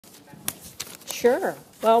Sure.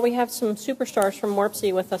 Well, we have some superstars from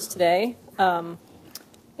MORPC with us today, and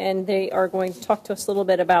they are going to talk to us a little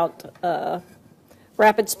bit about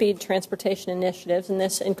rapid speed transportation initiatives, and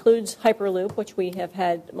this includes Hyperloop, which we have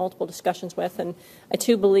had multiple discussions with, and I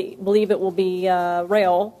too believe it will be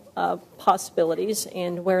rail possibilities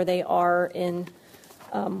and where they are in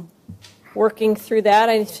working through that.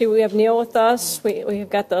 I see we have Neil with us. We've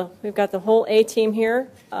got the whole A team here.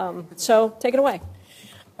 So take it away.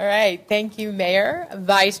 All right. Thank you, Mayor,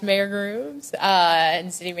 Vice Mayor Grooms,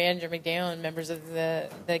 and City Manager McDaniel, and members of the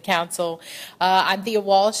council. I'm Thea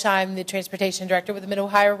Walsh. I'm the Transportation Director with the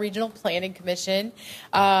Mid-Ohio Regional Planning Commission.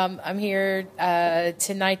 I'm here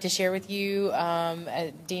tonight to share with you,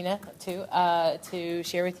 Dina, too, to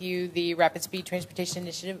share with you the Rapid Speed Transportation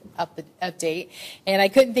Initiative update. And I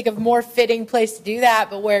couldn't think of a more fitting place to do that,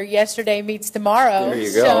 but where yesterday meets tomorrow. There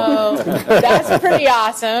you go. So that's pretty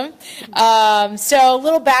awesome. So a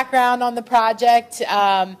little background on the project.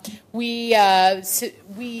 We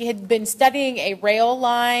had been studying a rail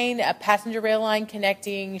line, a passenger rail line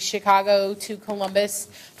connecting Chicago to Columbus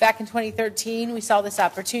back in 2013. We saw this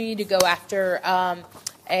opportunity to go after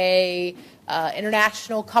a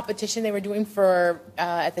international competition they were doing for,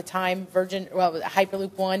 at the time,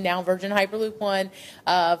 Hyperloop 1, now Virgin Hyperloop 1,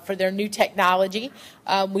 for their new technology.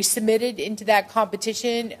 We submitted into that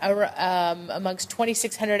competition amongst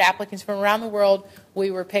 2,600 applicants from around the world. We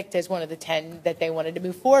were picked as one of the 10 that they wanted to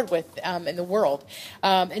move forward with in the world.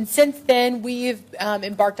 And since then, we've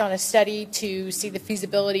embarked on a study to see the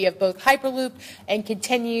feasibility of both Hyperloop and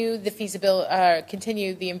continue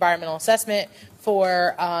the environmental assessment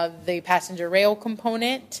for the passenger rail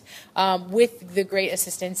component with the great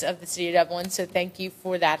assistance of the City of Dublin. So thank you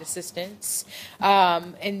for that assistance.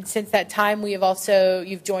 And since that time,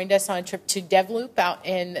 you've joined us on a trip to DevLoop out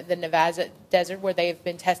in the Nevada desert, where they have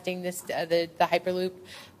been testing this the Hyperloop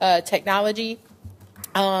technology.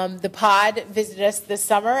 The pod visited us this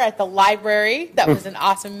summer at the library. That was an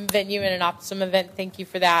awesome venue and an awesome event. Thank you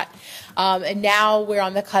for that. And now we're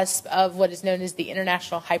on the cusp of what is known as the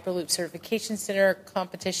International Hyperloop Certification Center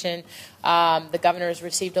competition. The governor has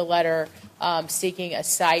received a letter seeking a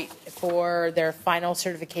site for their final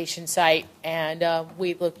certification site, and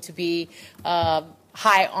we look to be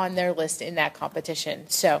high on their list in that competition.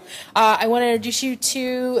 So I want to introduce you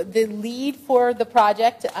to the lead for the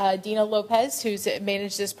project, Dina Lopez, who's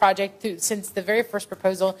managed this project since the very first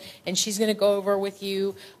proposal, and she's going to go over with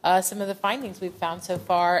you some of the findings we've found so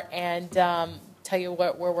far and tell you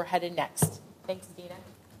where we're headed next. Thanks, Dina.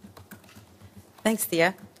 Thanks,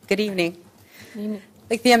 Thea. Good evening. Good evening.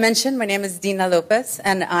 Like Thea mentioned, my name is Dina Lopez,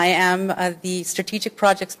 and I am the Strategic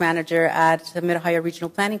Projects Manager at the Mid-Ohio Regional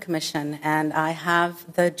Planning Commission, and I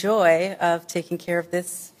have the joy of taking care of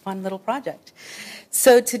this fun little project.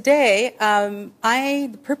 So today,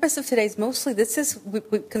 the purpose of today is mostly,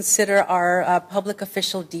 we consider our public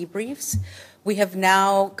official debriefs. We have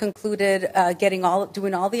now concluded doing all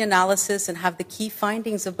the analysis and have the key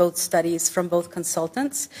findings of both studies from both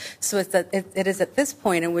consultants. So it is at this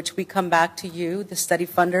point in which we come back to you, the study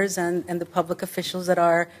funders and the public officials that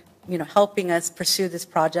are helping us pursue this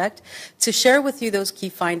project, to share with you those key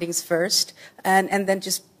findings first, and then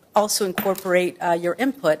just also incorporate your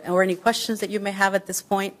input or any questions that you may have at this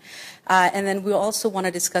point. And then we'll also want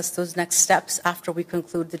to discuss those next steps after we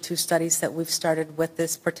conclude the two studies that we've started with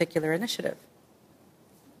this particular initiative.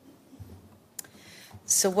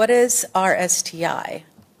 So what is RSTI?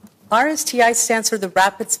 RSTI stands for the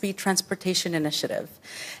Rapid Speed Transportation Initiative.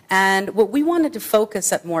 And what we wanted to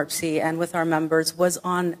focus at MORPC and with our members was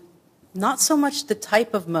on not so much the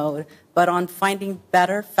type of mode, but on finding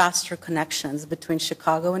better, faster connections between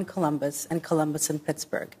Chicago and Columbus and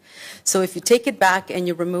Pittsburgh. So if you take it back and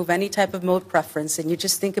you remove any type of mode preference and you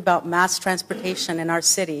just think about mass transportation in our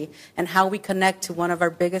city and how we connect to one of our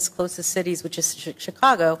biggest, closest cities, which is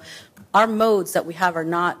Chicago, our modes that we have are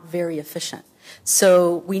not very efficient.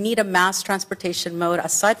 So we need a mass transportation mode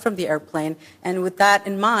aside from the airplane. And with that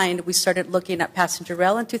in mind, we started looking at passenger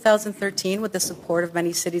rail in 2013 with the support of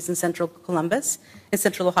many cities in central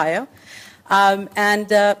Ohio. And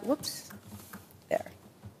then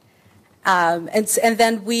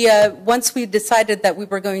once we decided that we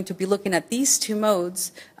were going to be looking at these two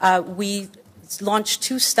modes, we launched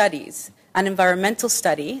two studies. An environmental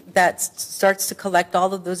study that starts to collect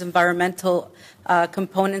all of those environmental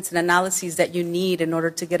components and analyses that you need in order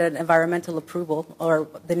to get an environmental approval or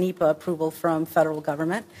the NEPA approval from federal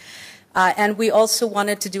government. And we also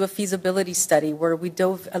wanted to do a feasibility study where we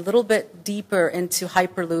dove a little bit deeper into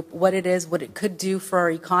Hyperloop, what it is, what it could do for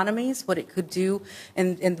our economies, what it could do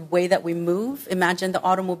in the way that we move. Imagine the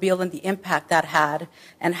automobile and the impact that had,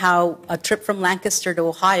 and how a trip from Lancaster to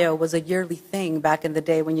Ohio was a yearly thing back in the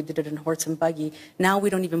day when you did it in horse and buggy. Now we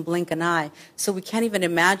don't even blink an eye. So we can't even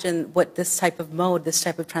imagine what this type of mode, this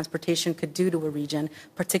type of transportation could do to a region,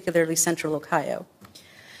 particularly central Ohio.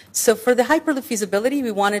 So for the Hyperloop feasibility,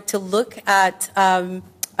 we wanted to look at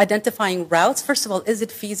identifying routes. First of all, is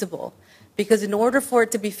it feasible? Because in order for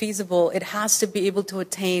it to be feasible, it has to be able to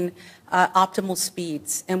attain optimal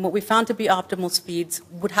speeds. And what we found to be optimal speeds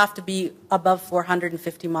would have to be above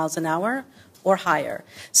 450 miles an hour or higher.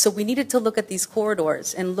 So we needed to look at these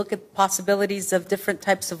corridors and look at possibilities of different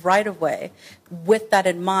types of right-of-way. With that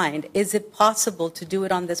in mind, is it possible to do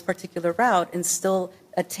it on this particular route and still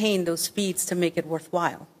attain those speeds to make it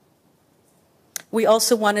worthwhile? We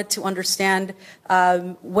also wanted to understand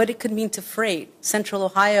what it could mean to freight. Central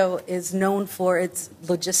Ohio is known for its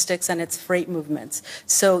logistics and its freight movements.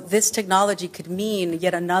 So this technology could mean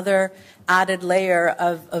yet another added layer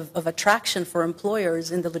of attraction for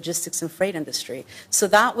employers in the logistics and freight industry. So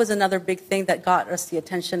that was another big thing that got us the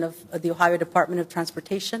attention of the Ohio Department of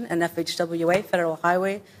Transportation and FHWA, Federal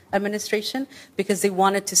Highway Administration, because they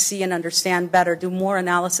wanted to see and understand better, do more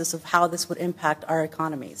analysis of how this would impact our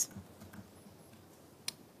economies.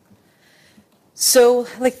 So,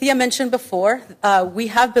 like Thea mentioned before, we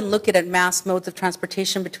have been looking at mass modes of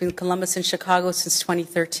transportation between Columbus and Chicago since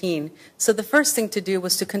 2013. So the first thing to do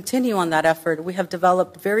was to continue on that effort. We have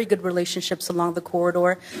developed very good relationships along the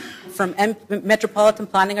corridor, from metropolitan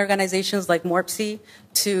planning organizations like MORPC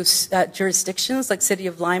to jurisdictions like City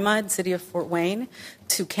of Lima and City of Fort Wayne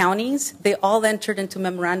to counties. They all entered into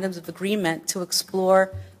memorandums of agreement to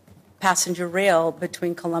explore passenger rail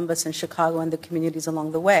between Columbus and Chicago and the communities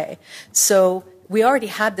along the way. So we already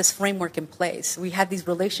had this framework in place. We had these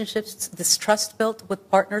relationships, this trust built with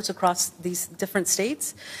partners across these different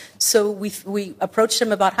states. So we approached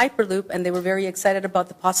them about Hyperloop, and they were very excited about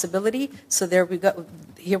the possibility. So there we go.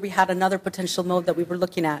 Here we had another potential mode that we were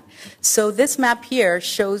looking at. So this map here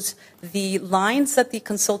shows the lines that the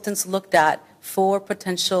consultants looked at for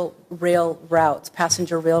potential rail routes,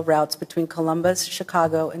 passenger rail routes between Columbus,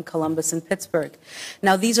 Chicago, and Columbus and Pittsburgh.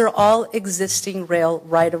 Now, these are all existing rail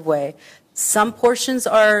right-of-way. Some portions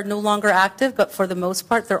are no longer active, but for the most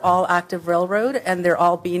part, they're all active railroad, and they're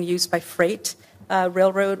all being used by freight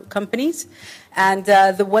railroad companies. And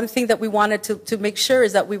the one thing that we wanted to make sure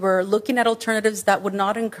is that we were looking at alternatives that would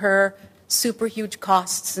not incur super huge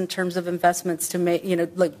costs in terms of investments to make,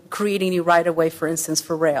 like creating new right-of-way, for instance,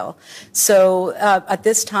 for rail. So at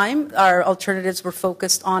this time, our alternatives were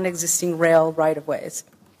focused on existing rail right-of-ways.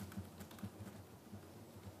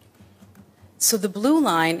 So the blue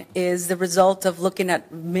line is the result of looking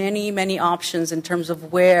at many, many options in terms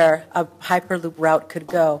of where a Hyperloop route could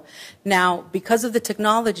go. Now, because of the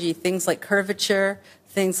technology, things like curvature,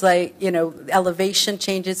 things like, elevation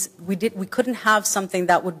changes, we couldn't have something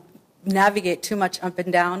that would navigate too much up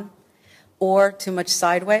and down or too much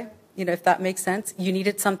sideways, if that makes sense. You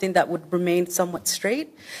needed something that would remain somewhat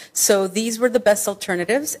straight. So these were the best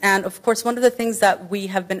alternatives. And of course, one of the things that we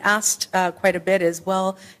have been asked quite a bit is,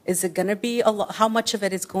 well, is it going to be how much of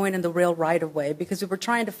it is going in the rail right-of-way? Because we were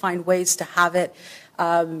trying to find ways to have it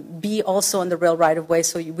be also on the rail right-of-way,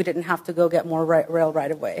 so we didn't have to go get more rail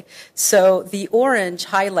right-of-way. So the orange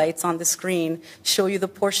highlights on the screen show you the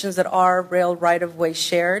portions that are rail right-of-way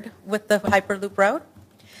shared with the Hyperloop route.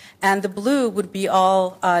 And the blue would be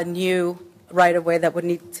all new right-of-way that would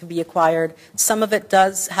need to be acquired. Some of it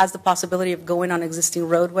has the possibility of going on existing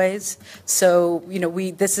roadways. So,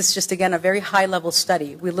 this is just, again, a very high-level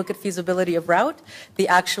study. We look at feasibility of route. The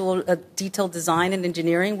actual detailed design and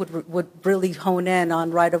engineering would really hone in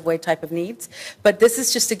on right-of-way type of needs. But this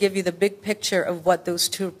is just to give you the big picture of what those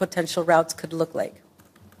two potential routes could look like.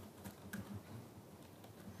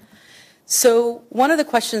 So one of the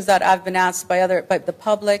questions that I've been asked by the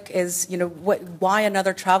public is, why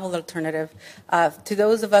another travel alternative? To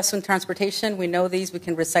those of us in transportation, we know these, we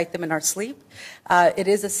can recite them in our sleep. It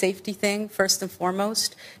is a safety thing, first and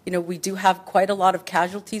foremost. We do have quite a lot of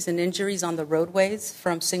casualties and injuries on the roadways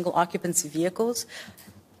from single occupancy vehicles.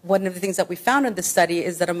 One of the things that we found in this study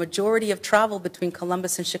is that a majority of travel between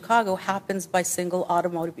Columbus and Chicago happens by single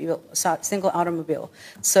automobile.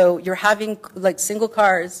 So you're having single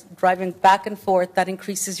cars driving back and forth. That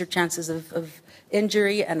increases your chances of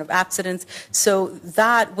injury and of accidents. So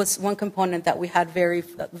that was one component that we had very,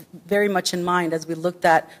 very much in mind as we looked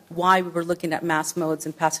at why we were looking at mass modes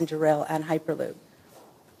in passenger rail and Hyperloop.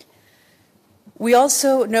 We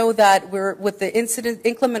also know that with the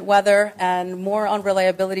inclement weather and more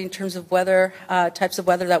unreliability in terms of weather, types of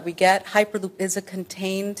weather that we get, Hyperloop is a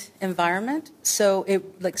contained environment. So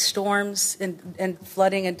like storms and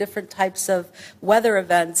flooding and different types of weather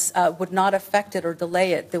events would not affect it or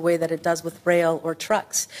delay it the way that it does with rail or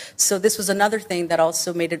trucks. So this was another thing that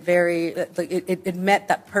also made it it met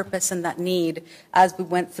that purpose and that need as we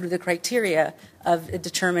went through the criteria of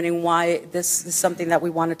determining why this is something that we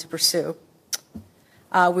wanted to pursue.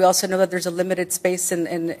 We also know that there's a limited space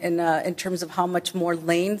in terms of how much more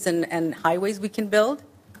lanes and highways we can build.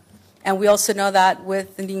 And we also know that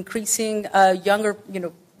with the increasing younger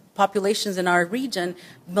populations in our region,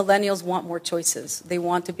 millennials want more choices. They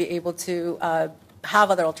want to be able to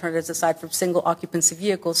have other alternatives aside from single occupancy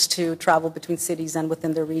vehicles to travel between cities and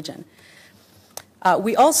within their region.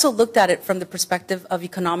 We also looked at it from the perspective of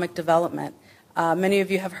economic development. Many of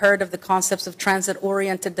you have heard of the concepts of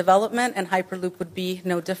transit-oriented development, and Hyperloop would be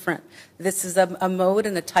no different. This is a mode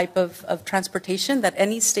and a type of transportation that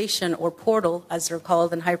any station or portal, as they're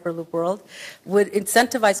called in Hyperloop world, would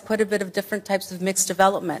incentivize quite a bit of different types of mixed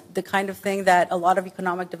development, the kind of thing that a lot of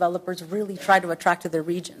economic developers really try to attract to their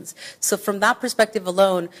regions. So from that perspective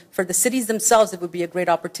alone, for the cities themselves, it would be a great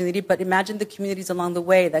opportunity, but imagine the communities along the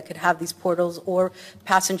way that could have these portals or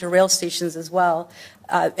passenger rail stations as well.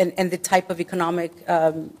 And the type of economic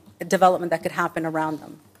development that could happen around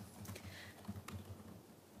them.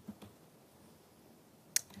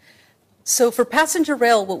 So for passenger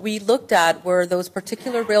rail, what we looked at were those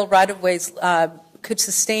particular rail right-of-ways could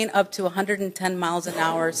sustain up to 110 miles an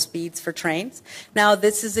hour speeds for trains. Now,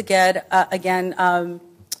 this is again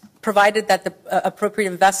provided that the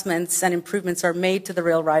appropriate investments and improvements are made to the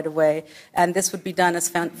rail right-of-way, and this would be done as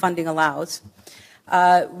funding allows.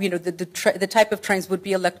 The type of trains would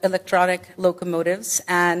be electronic locomotives,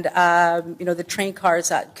 and the train cars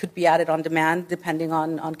that could be added on demand depending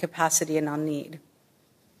on capacity and on need.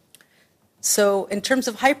 So in terms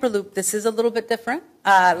of Hyperloop, this is a little bit different.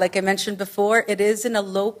 Like I mentioned before, it is in a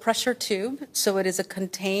low pressure tube, so it is a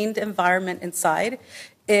contained environment inside.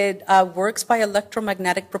 It works by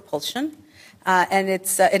electromagnetic propulsion. And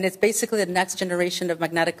it's basically the next generation of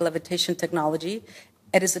magnetic levitation technology.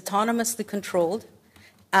 It is autonomously controlled,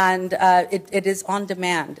 and it is on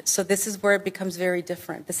demand. So this is where it becomes very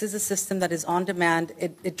different. This is a system that is on demand.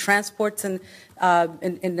 It transports the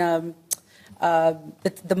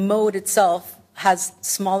mode itself has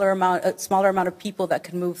smaller amount of people that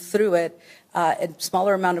can move through it, and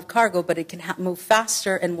smaller amount of cargo, but it can move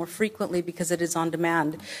faster and more frequently because it is on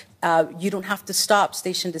demand. You don't have to stop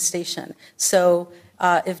station to station. So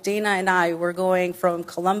if Dina and I were going from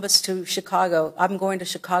Columbus to Chicago, I'm going to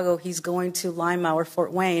Chicago, he's going to Lima or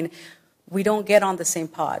Fort Wayne, we don't get on the same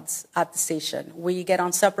pods at the station. We get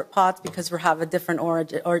on separate pods because we have a different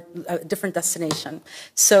origin or a different destination.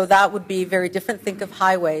 So that would be very different. Think of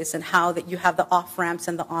highways and how that you have the off ramps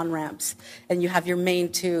and the on ramps, and you have your main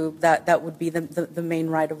tube that would be the main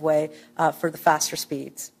right of way for the faster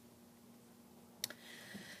speeds.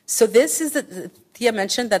 So this is Thea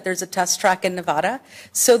mentioned that there's a test track in Nevada.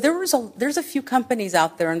 So there's a few companies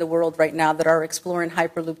out there in the world right now that are exploring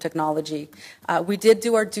Hyperloop technology. We did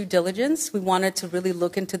do our due diligence. We wanted to really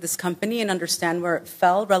look into this company and understand where it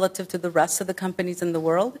fell relative to the rest of the companies in the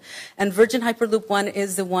world. And Virgin Hyperloop One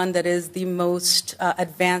is the one that is the most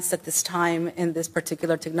advanced at this time in this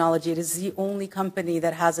particular technology. It is the only company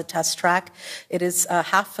that has a test track. It is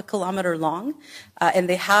half a kilometer long, and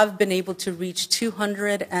they have been able to reach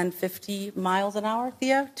 250 miles an hour,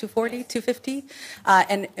 Thea? 240, 250?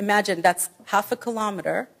 And imagine that's half a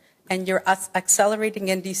kilometer, and you're accelerating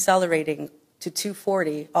and decelerating to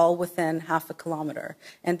 240 all within half a kilometer.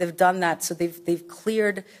 And they've done that, so they've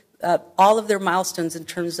cleared all of their milestones in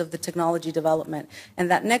terms of the technology development.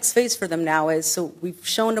 And that next phase for them now is, so we've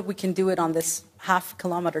shown that we can do it on this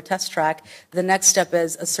half-kilometer test track. The next step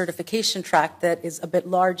is a certification track that is a bit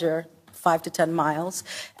larger, 5 to 10 miles,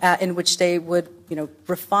 in which they would,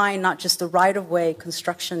 refine not just the right-of-way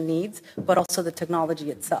construction needs, but also the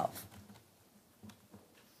technology itself.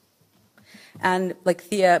 And like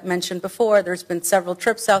Thea mentioned before, there's been several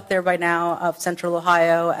trips out there by now of Central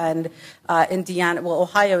Ohio and Indiana, well,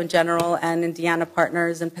 Ohio in general, and Indiana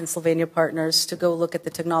partners and Pennsylvania partners to go look at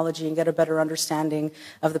the technology and get a better understanding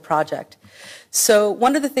of the project. So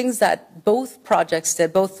one of the things that both projects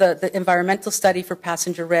did, both the environmental study for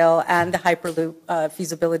passenger rail and the Hyperloop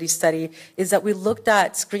feasibility study, is that we looked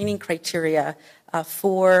at screening criteria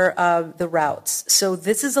for the routes. So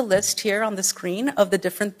this is a list here on the screen of the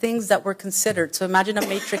different things that were considered. So imagine a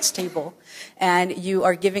matrix table, and you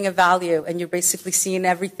are giving a value, and you're basically seeing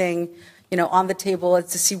everything, on the table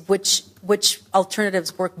to see which which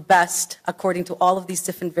alternatives work best according to all of these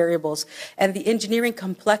different variables. And the engineering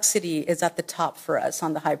complexity is at the top for us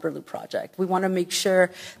on the Hyperloop project. We want to make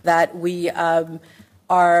sure that we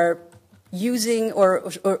are using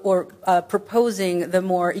or proposing the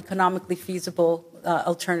more economically feasible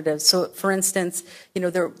alternatives. So, for instance,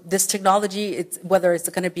 this technology, whether it's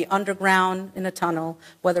going to be underground in a tunnel,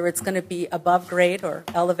 whether it's going to be above grade or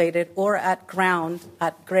elevated, or at ground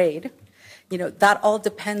at grade, that all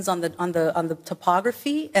depends on the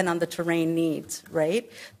topography and on the terrain needs,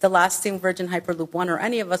 right? The last thing Virgin Hyperloop 1 or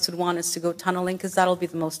any of us would want is to go tunneling, because that'll be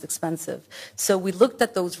the most expensive. So we looked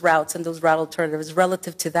at those routes and those route alternatives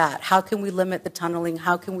relative to that. How can we limit the tunneling?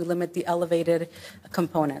 How can we limit the elevated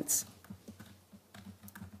components?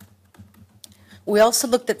 We also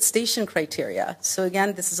looked at station criteria. So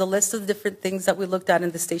again, this is a list of different things that we looked at in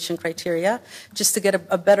the station criteria, just to get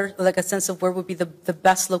a better, a sense of where would be the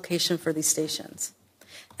best location for these stations.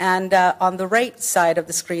 And on the right side of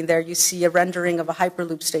the screen there, you see a rendering of a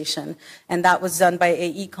Hyperloop station, and that was done by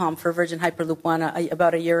AECOM for Virgin Hyperloop 1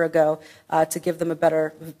 about a year ago to give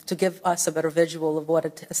us a better visual of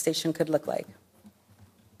what a station could look like.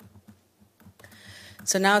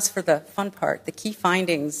 So now it's for the fun part, the key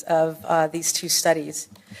findings of these two studies.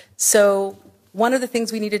 So one of the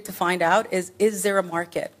things we needed to find out is there a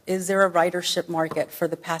market? Is there a ridership market for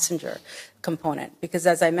the passenger component? Because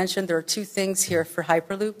as I mentioned, there are two things here for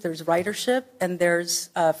Hyperloop. There's ridership and there's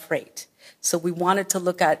freight. So we wanted to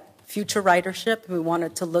look at future ridership, and we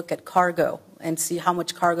wanted to look at cargo and see how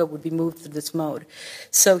much cargo would be moved through this mode.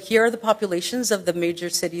 So here are the populations of the major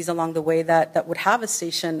cities along the way that would have a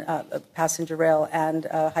station, passenger rail, and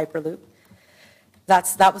Hyperloop.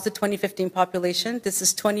 That was the 2015 population. This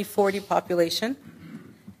is 2040 population.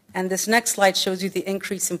 And this next slide shows you the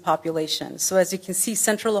increase in population. So as you can see,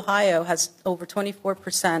 Central Ohio has over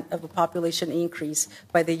 24% of a population increase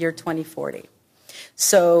by the year 2040.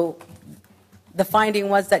 So the finding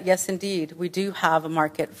was that, yes, indeed, we do have a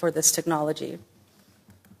market for this technology.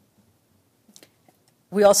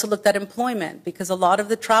 We also looked at employment, because a lot of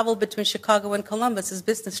the travel between Chicago and Columbus is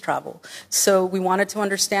business travel. So we wanted to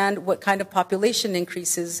understand what kind of population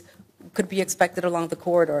increases could be expected along the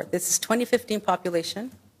corridor. This is 2015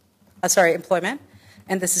 employment,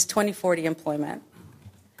 and this is 2040 employment.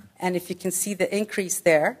 And if you can see the increase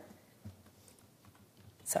there,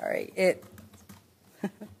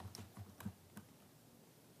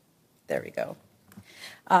 there we go.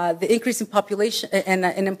 The increase in population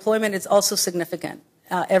and employment is also significant.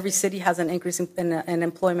 Every city has an increase in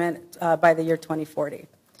employment by the year 2040.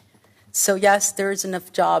 So yes, there is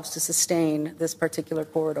enough jobs to sustain this particular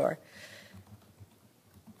corridor.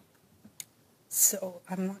 So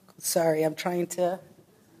I'm trying to,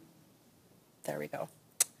 there we go.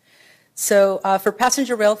 So for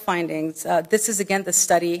passenger rail findings, this is again the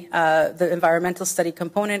study, the environmental study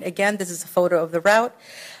component. Again, this is a photo of the route.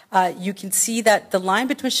 You can see that the line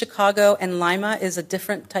between Chicago and Lima is a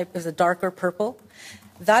different type, is a darker purple.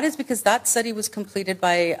 That is because that study was completed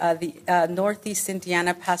by the Northeast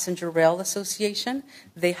Indiana Passenger Rail Association.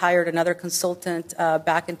 They hired another consultant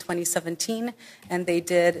back in 2017, and they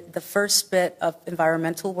did the first bit of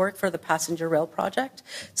environmental work for the passenger rail project.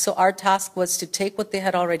 So our task was to take what they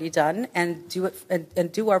had already done and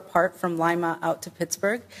do our part from Lima out to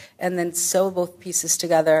Pittsburgh, and then sew both pieces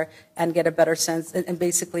together and get a better sense and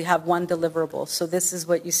basically have one deliverable. So this is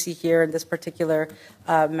what you see here in this particular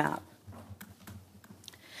map.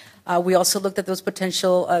 We also looked at those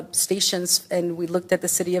potential stations, and we looked at the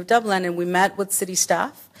city of Dublin, and we met with city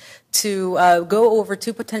staff to go over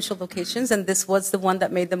two potential locations, and this was the one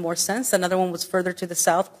that made the more sense. Another one was further to the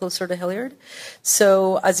south, closer to Hilliard.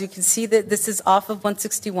 So as you can see, that this is off of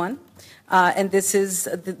 161, and this is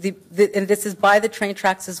this is by the train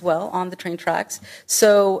tracks as well, on the train tracks.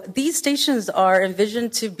 So these stations are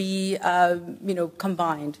envisioned to be,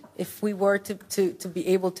 combined. If we were to be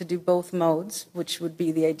able to do both modes, which would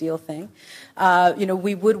be the ideal thing,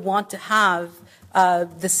 we would want to have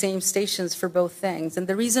the same stations for both things. And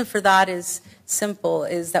the reason for that is simple,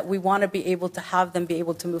 is that we want to be able to have them be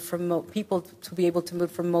able to move from people to be able to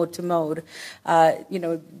move from mode to mode.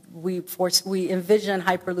 We envision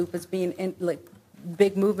Hyperloop as being in,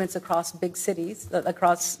 big movements across big cities,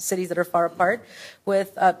 across cities that are far apart,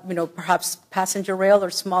 with perhaps passenger rail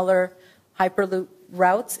or smaller Hyperloop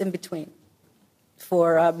routes in between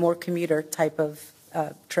for more commuter type of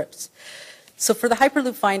trips. So for the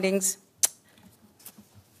Hyperloop findings,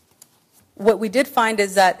 what we did find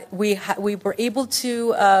is that we were able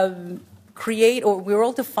to create, or we were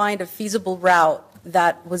able to find a feasible route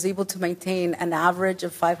that was able to maintain an average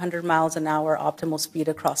of 500 miles an hour optimal speed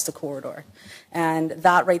across the corridor. And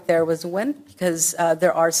that right there was a win, because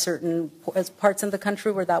there are certain parts in the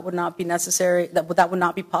country where that would not be necessary, that would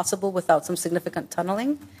not be possible without some significant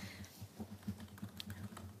tunneling.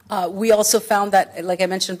 We also found that, like I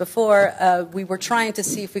mentioned before, we were trying to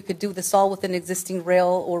see if we could do this all with an existing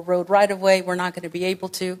rail or road right-of-way. We're not going to be able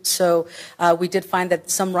to. So we did find that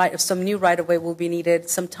some new right-of-way will be needed,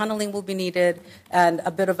 some tunneling will be needed, and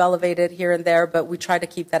a bit of elevated here and there, but we try to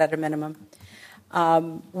keep that at a minimum.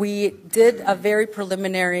 We did a very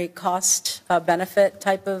preliminary cost benefit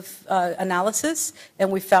type of analysis,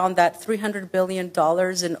 and we found that $300 billion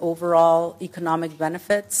in overall economic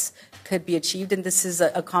benefits could be achieved, and this is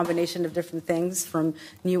a combination of different things, from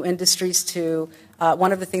new industries to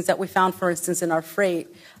one of the things that we found, for instance, in our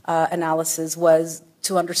freight analysis was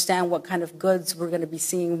to understand what kind of goods we're going to be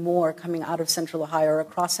seeing more coming out of Central Ohio or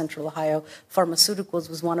across Central Ohio. Pharmaceuticals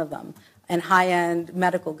was one of them, and high-end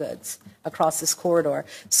medical goods across this corridor.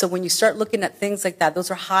 So when you start looking at things like that, those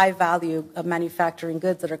are high-value manufacturing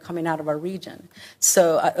goods that are coming out of our region,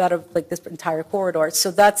 so out of like this entire corridor.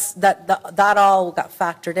 So that all got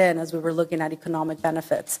factored in as we were looking at economic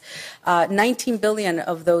benefits. 19 billion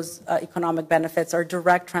of those economic benefits are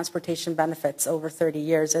direct transportation benefits over 30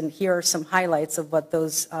 years, and here are some highlights of what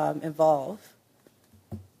those involve.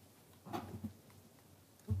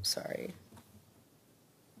 Oops, sorry.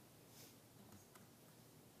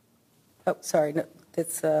 Oh, sorry, no,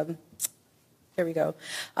 it's, here we go.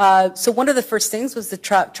 So one of the first things was the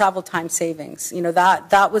travel time savings. You know,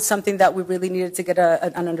 that was something that we really needed to get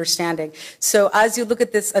an understanding. So as you look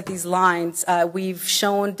at these lines, we've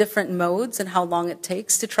shown different modes and how long it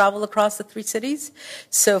takes to travel across the three cities.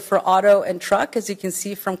 So for auto and truck, as you can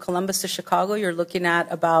see, from Columbus to Chicago, you're looking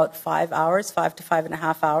at about 5 hours, 5 to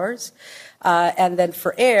 5.5 hours. And then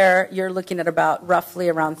for air, you're looking at about roughly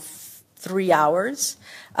around 3 hours.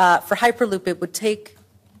 For Hyperloop, it would take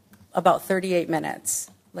about 38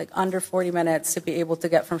 minutes, like under 40 minutes, to be able to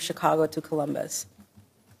get from Chicago to Columbus.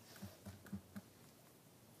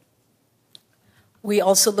 We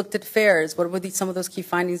also looked at fares. What would be some of those key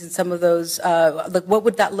findings and some of those, like what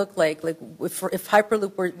would that look like? Like if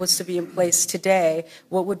Hyperloop was to be in place today,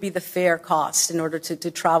 what would be the fare cost in order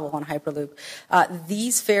to travel on Hyperloop?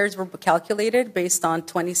 These fares were calculated based on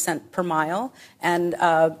 20 cents per mile, and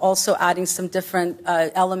also adding some different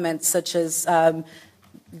elements such as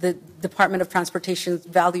the Department of Transportation's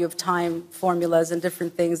value of time formulas and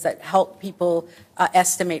different things that help people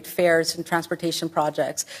estimate fares in transportation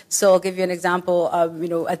projects. So I'll give you an example of, you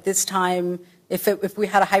know, at this time, if we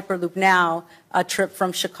had a Hyperloop now, a trip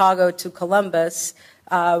from Chicago to Columbus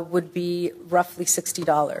would be roughly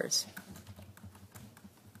 $60.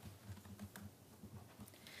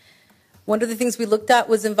 One of the things we looked at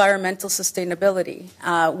was environmental sustainability.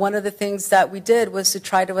 One of the things that we did was to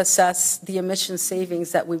try to assess the emission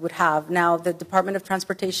savings that we would have. Now, the Department of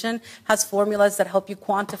Transportation has formulas that help you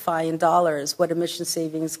quantify in dollars what emission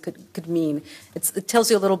savings could mean. It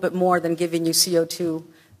tells you a little bit more than giving you CO2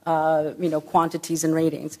 quantities and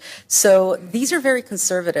ratings. So these are very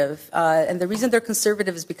conservative, and the reason they're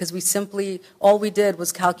conservative is because all we did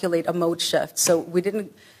was calculate a mode shift. So we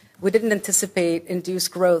didn't anticipate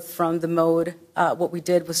induced growth from the mode. What we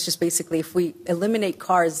did was just basically, if we eliminate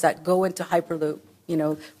cars that go into Hyperloop, you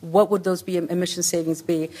know, what would those emission savings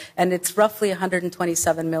be? And it's roughly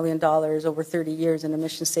 $127 million over 30 years in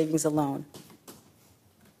emission savings alone.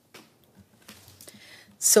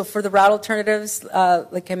 So for the route alternatives,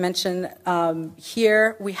 like I mentioned,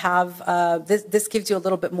 here we have, this gives you a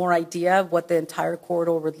little bit more idea of what the entire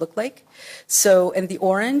corridor would look like. So in the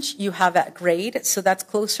orange, you have at grade. So that's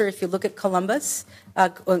closer if you look at Columbus.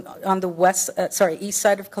 On the east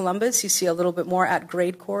side of Columbus, you see a little bit more at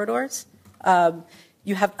grade corridors.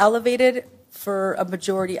 You have elevated for a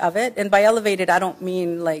majority of it. And by elevated, I don't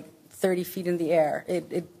mean like 30 feet in the air.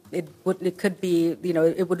 It could be, you know,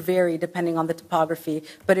 it would vary depending on the topography,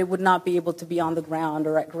 but it would not be able to be on the ground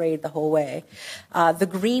or at grade the whole way. The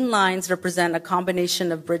green lines represent a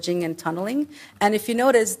combination of bridging and tunneling, and if you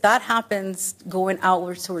notice, that happens going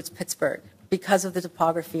outwards towards Pittsburgh because of the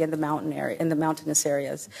topography in the mountain area, in the mountainous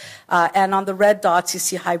areas. And on the red dots, you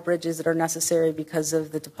see high bridges that are necessary because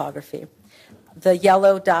of the topography. The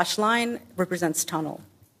yellow dashed line represents tunnel.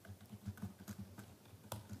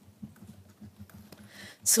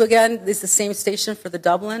 So again, it's the same station for the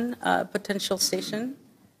Dublin potential station.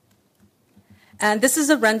 And this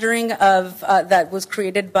is a rendering of that was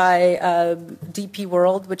created by DP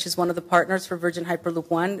World, which is one of the partners for Virgin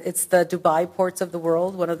Hyperloop One. It's the Dubai ports of the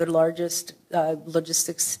world, one of the largest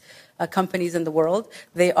logistics companies in the world.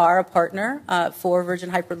 They are a partner for Virgin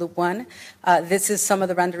Hyperloop One. This is some of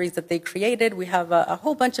the renderings that they created. We have a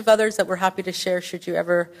whole bunch of others that we're happy to share should you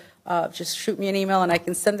ever just shoot me an email and I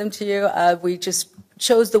can send them to you. We just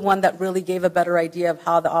chose the one that really gave a better idea of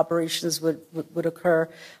how the operations would occur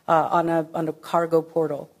on a cargo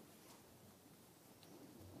portal.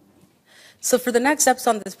 So for the next steps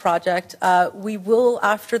on this project, we will,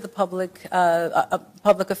 after the public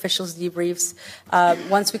officials debriefs,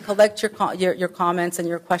 once we collect your comments and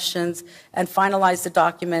your questions and finalize the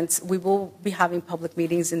documents, we will be having public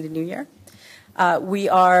meetings in the new year. We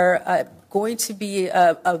are going to be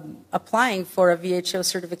applying for a VHO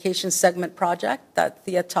certification segment project that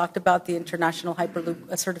Thea talked about, the International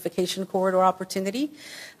Hyperloop Certification Corridor opportunity.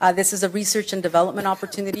 This is a research and development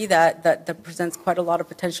opportunity that presents quite a lot of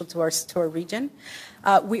potential to our region.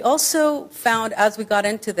 We also found, as we got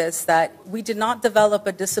into this, that we did not develop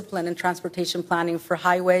a discipline in transportation planning for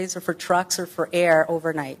highways or for trucks or for air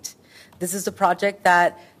overnight. This is a project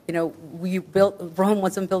that we built. Rome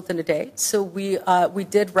wasn't built in a day, so we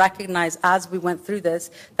did recognize as we went through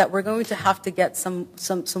this that we're going to have to get some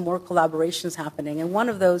more collaborations happening, and one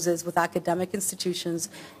of those is with academic institutions,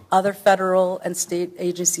 other federal and state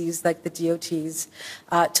agencies like the DOTs,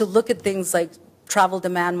 to look at things like travel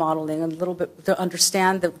demand modeling and a little bit to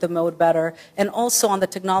understand the mode better, and also on the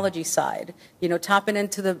technology side, tapping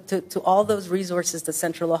into to all those resources that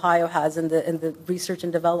Central Ohio has in the research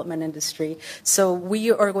and development industry. So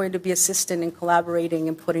we are going to be assisting and collaborating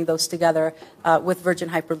and putting those together with Virgin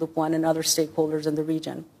Hyperloop One and other stakeholders in the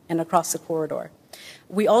region and across the corridor.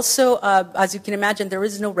 We also, as you can imagine, there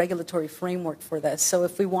is no regulatory framework for this. So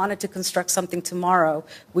if we wanted to construct something tomorrow,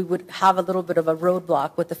 we would have a little bit of a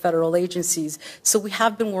roadblock with the federal agencies. So we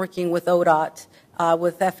have been working with ODOT,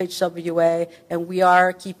 with FHWA, and we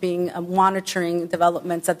are keeping monitoring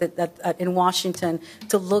developments in Washington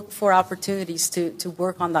to look for opportunities to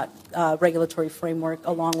work on that regulatory framework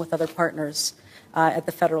along with other partners at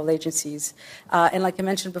the federal agencies. And like I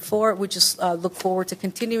mentioned before, we just look forward to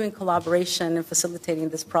continuing collaboration and facilitating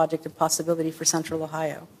this project and possibility for Central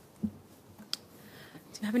Ohio.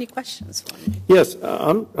 Do you have any questions? Yes,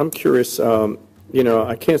 I'm curious.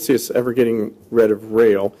 I can't see us ever getting rid of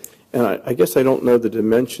rail, and I guess I don't know the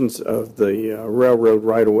dimensions of the railroad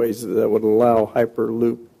right-of-ways that would allow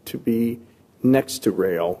Hyperloop to be next to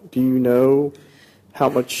rail. Do you know how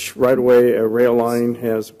much right-of-way a rail line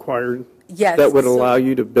has acquired? Yes. That would allow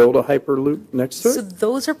you to build a Hyperloop next to it? So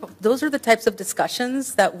those are the types of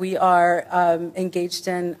discussions that we are engaged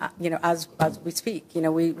in, as we speak.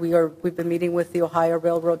 We've been meeting with the Ohio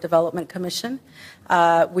Railroad Development Commission.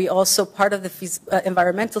 We also, part of the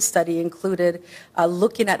environmental study included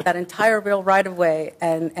looking at that entire rail right-of-way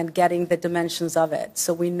and getting the dimensions of it.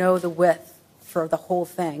 So we know the width for the whole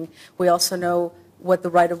thing. We also know what the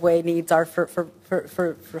right-of-way needs are for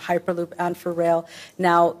Hyperloop and for rail.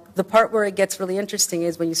 Now, the part where it gets really interesting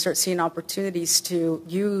is when you start seeing opportunities to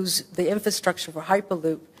use the infrastructure for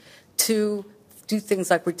Hyperloop to do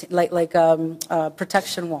things like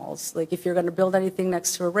protection walls. Like if you're going to build anything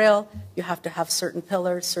next to a rail, you have to have certain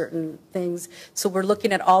pillars, certain things. So we're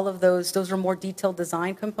looking at all of those. Those are more detailed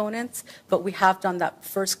design components, but we have done that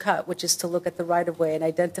first cut, which is to look at the right-of-way and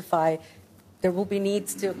identify there will be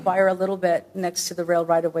needs to acquire a little bit next to the rail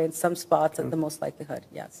right-of-way in some spots, at the most likelihood,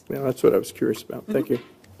 yes. Yeah, that's what I was curious about. Thank you.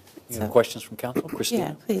 Any questions from council?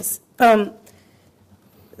 Christina? Yeah, please.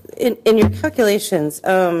 In your calculations,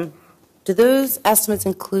 do those estimates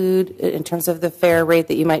include, in terms of the fare rate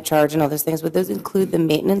that you might charge and all those things, would those include the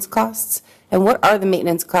maintenance costs? And what are the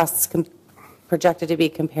maintenance costs projected to be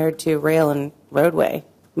compared to rail and roadway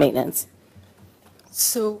maintenance?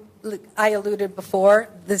 So I alluded before,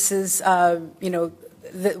 this is, the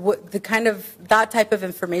kind of, that type of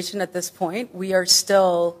information at this point, we are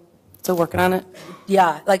still working on it?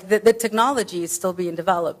 Yeah, like the technology is still being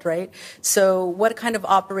developed, right? So what kind of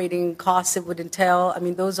operating costs it would entail, I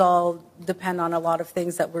mean, those all depend on a lot of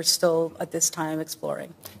things that we're still at this time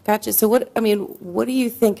exploring. Gotcha. So what do you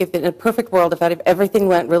think, if in a perfect world, if everything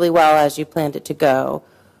went really well as you planned it to go,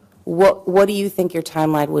 what do you think your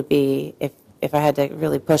timeline would be if I had to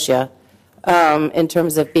really push you, in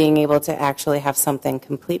terms of being able to actually have something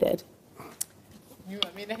completed? You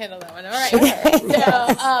want me to handle that one? All right.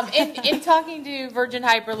 So in talking to Virgin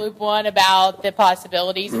Hyperloop One about the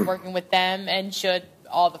possibilities of working with them, and should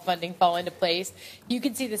all the funding fall into place, you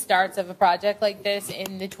can see the starts of a project like this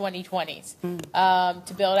in the 2020s.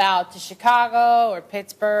 To build out to Chicago or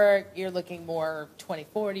Pittsburgh, you're looking more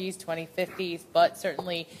 2040s, 2050s, but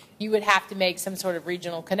certainly you would have to make some sort of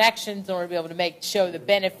regional connections in order to be able to show the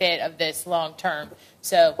benefit of this long term.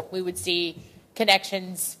 So we would see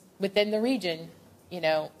connections within the region,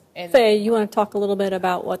 And Faye, you want to talk a little bit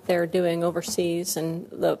about what they're doing overseas and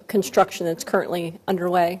the construction that's currently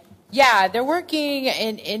underway? yeah, they're working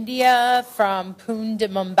in India from Pune to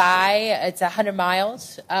Mumbai. It's 100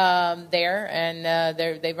 miles there, and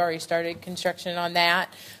they've already started construction on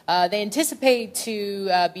that. They anticipate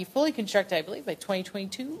to be fully constructed, I believe, by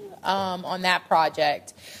 2022 on that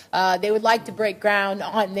project. They would like to break ground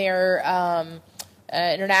on their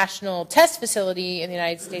international test facility in the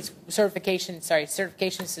United States, certification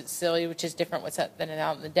facility, which is different than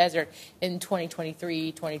out in the desert, in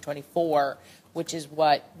 2023, 2024, which is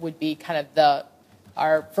what would be kind of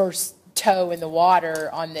our first toe in the water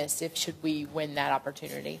on this should we win that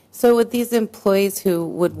opportunity. So would these employees who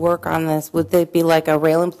would work on this, would they be like a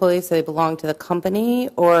rail employee, so they belong to the company,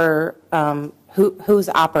 or who's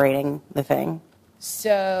operating the thing?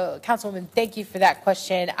 So, Councilwoman, thank you for that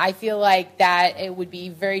question. I feel like that it would be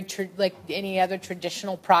very like any other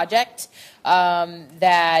traditional project,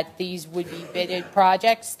 that these would be bidded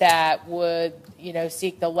projects that would,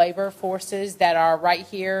 seek the labor forces that are right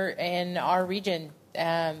here in our region.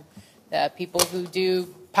 The people who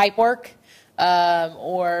do pipe work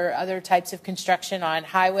or other types of construction on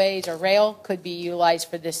highways or rail could be utilized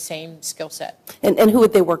for this same skill set. And who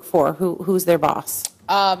would they work for? Who's their boss?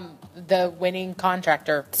 The winning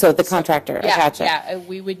contractor. So the contractor, yeah, gotcha. Yeah,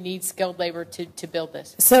 we would need skilled labor to build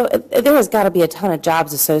this. So there has got to be a ton of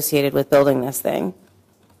jobs associated with building this thing.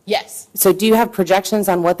 Yes. So do you have projections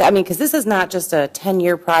on what because this is not just a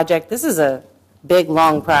 10-year project. This is a big,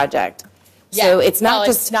 long project. Yeah. So it's not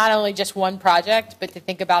it's not only just one project, but to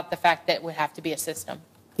think about the fact that it would have to be a system.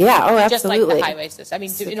 Yeah, oh, absolutely. Just like the highway system. I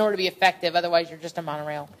mean, in order to be effective, otherwise you're just a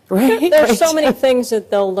monorail. Right. There's so many things that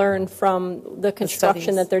they'll learn from the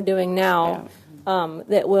construction that they're doing now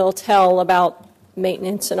that will tell about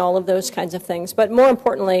maintenance and all of those kinds of things. But more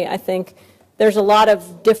importantly, I think there's a lot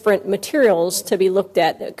of different materials to be looked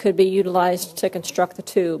at that could be utilized to construct the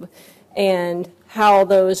tube, and how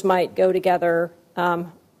those might go together, the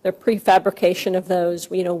prefabrication of those,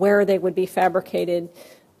 where they would be fabricated,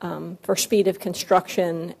 for speed of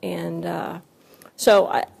construction. And so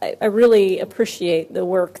I really appreciate the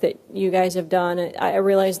work that you guys have done. I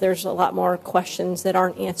realize there's a lot more questions that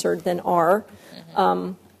aren't answered than are.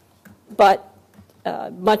 But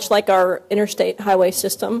much like our interstate highway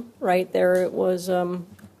system, right, there was a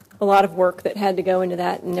lot of work that had to go into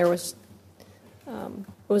that, and it was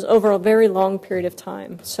over a very long period of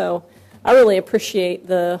time. So I really appreciate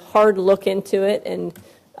the hard look into it, and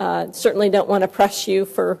certainly don't want to press you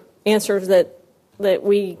for answers that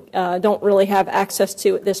we don't really have access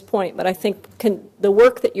to at this point. But I think the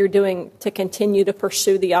work that you're doing to continue to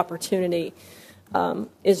pursue the opportunity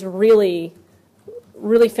is really,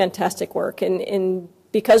 really fantastic work. And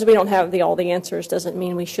because we don't have all the answers doesn't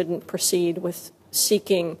mean we shouldn't proceed with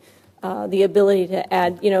seeking the ability to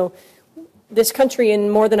add, this country in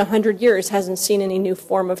more than 100 years hasn't seen any new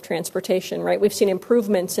form of transportation, right? We've seen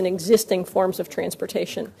improvements in existing forms of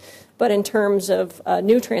transportation. But in terms of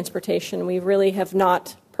new transportation, we really have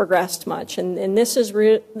not progressed much. And this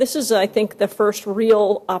is, I think, the first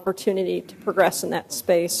real opportunity to progress in that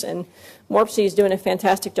space. And MORPC is doing a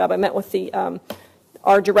fantastic job. I met with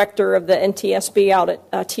our director of the NTSB out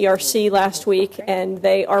at TRC last week, and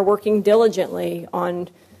they are working diligently on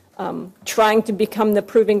trying to become the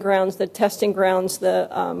proving grounds, the testing grounds,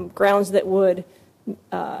 the grounds that would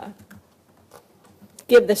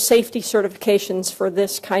give the safety certifications for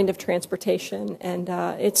this kind of transportation. And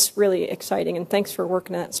it's really exciting, and thanks for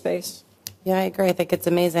working in that space. Yeah, I agree. I think it's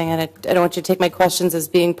amazing, and I don't want you to take my questions as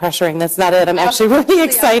being pressuring. That's not it. I'm actually really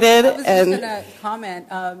excited. I was just going to comment.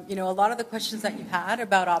 A lot of the questions that you had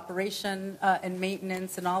about operation and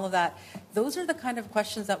maintenance and all of that, those are the kind of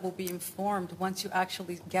questions that will be informed once you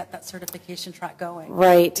actually get that certification track going.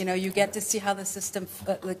 Right. You get to see how the system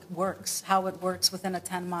works, how it works within a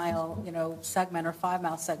 10-mile, segment or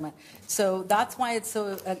 5-mile segment. So that's why it's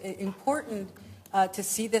so important to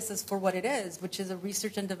see this as for what it is, which is a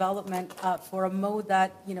research and development for a mode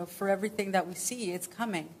that, for everything that we see, it's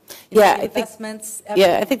coming. I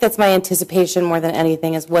think that's my anticipation more than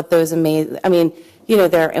anything is what those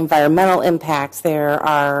there are environmental impacts, there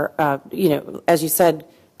are, as you said,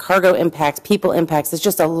 cargo impacts, people impacts. There's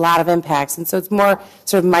just a lot of impacts. And so it's more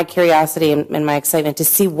sort of my curiosity and my excitement to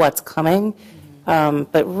see what's coming.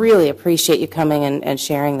 But really appreciate you coming and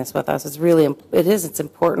sharing this with us. It's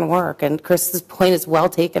important work. And Chris's point is well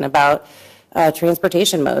taken about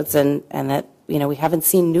transportation modes and that, we haven't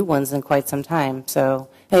seen new ones in quite some time. So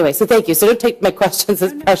anyway, so thank you. So don't take my questions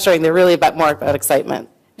as pressuring. They're really more about excitement.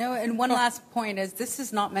 No, and one last point is this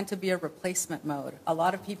is not meant to be a replacement mode. A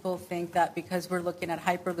lot of people think that because we're looking at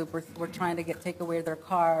Hyperloop, we're trying to take away their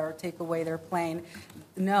car or take away their plane.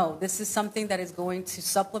 No, this is something that is going to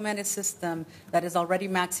supplement a system that is already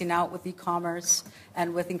maxing out with e-commerce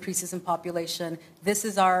and with increases in population. This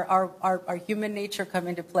is our human nature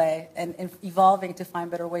coming to play and evolving to find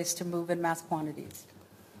better ways to move in mass quantities.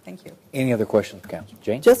 Thank you. Any other questions, Council?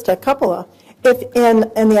 Jane? Just a couple of. If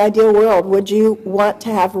in the ideal world, would you want to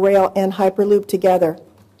have rail and Hyperloop together?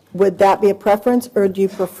 Would that be a preference, or do you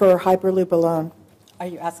prefer Hyperloop alone? Are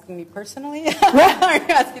you asking me personally? Are you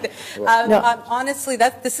asking No. Honestly,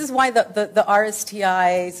 this is why the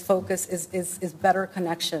RSTI's focus is better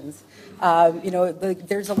connections.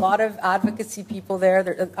 There's a lot of advocacy people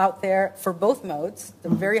out there for both modes.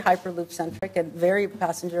 They're very Hyperloop-centric and very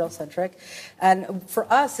passenger-centric. And for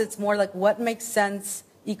us, it's more like what makes sense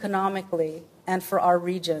economically and for our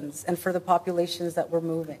regions and for the populations that we're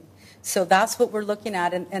moving. So that's what we're looking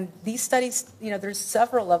at. And these studies, there's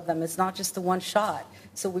several of them. It's not just the one shot.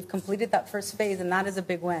 So we've completed that first phase, and that is a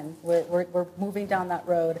big win. We're moving down that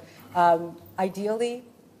road. Ideally,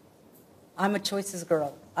 I'm a choices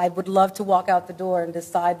girl. I would love to walk out the door and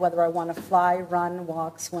decide whether I want to fly, run,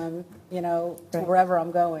 walk, swim, to wherever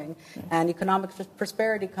I'm going. Right. And economic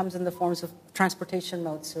prosperity comes in the forms of transportation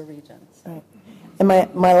modes to regions. Right. And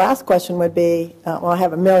my last question would be, I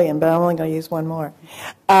have a million, but I'm only going to use one more.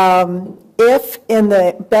 If in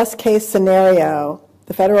the best case scenario,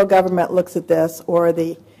 the federal government looks at this, or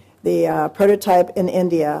the prototype in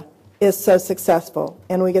India is so successful,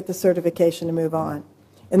 and we get the certification to move on.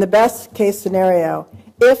 In the best case scenario,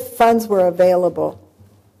 if funds were available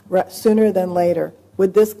sooner than later,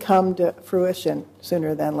 would this come to fruition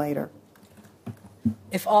sooner than later?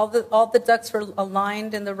 If all the ducks were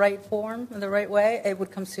aligned in the right form, in the right way, it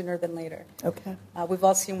would come sooner than later. Okay. We've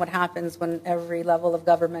all seen what happens when every level of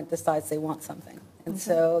government decides they want something. And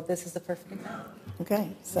so this is the perfect example. Okay.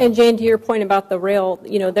 So. And Jane, to your point about the rail,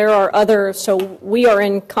 there are other, so we are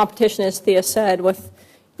in competition, as Thea said, with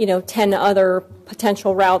 10 other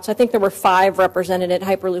potential routes. I think there were 5 represented at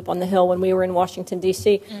Hyperloop on the Hill when we were in Washington,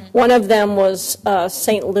 D.C. One of them was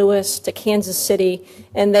St. Louis to Kansas City,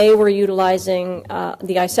 and they were utilizing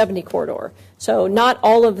the I-70 corridor. So not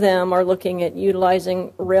all of them are looking at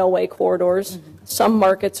utilizing railway corridors. Some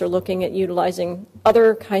markets are looking at utilizing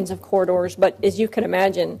other kinds of corridors, but as you can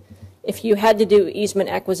imagine, if you had to do easement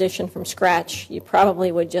acquisition from scratch, you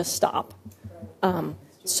probably would just stop.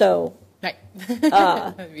 Right.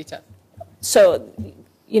 That would be tough. So,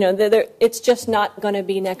 it's just not going to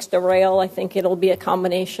be next to rail. I think it'll be a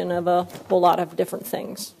combination of a whole lot of different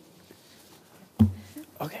things.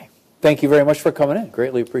 Okay. Thank you very much for coming in.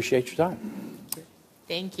 Greatly appreciate your time.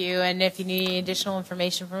 Thank you. And if you need any additional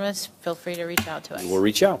information from us, feel free to reach out to us. We'll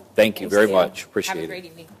reach out. Thank you very much. Appreciate it. Have a great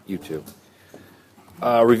evening. You too.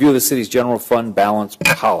 Review of the city's general fund balance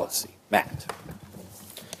policy. Matt.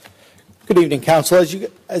 Good evening, Council.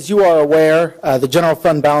 As you are aware, the general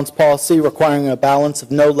fund balance policy requiring a balance of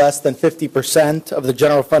no less than 50% of the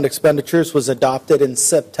general fund expenditures was adopted in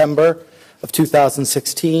September of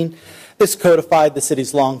 2016. This codified the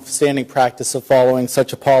city's long-standing practice of following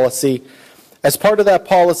such a policy. As part of that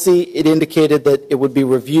policy, it indicated that it would be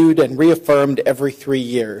reviewed and reaffirmed every 3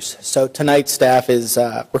 years. So tonight, staff is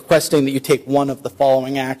requesting that you take one of the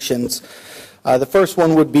following actions. The first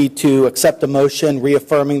one would be to accept a motion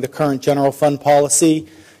reaffirming the current general fund policy.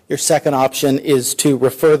 Your second option is to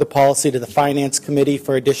refer the policy to the Finance Committee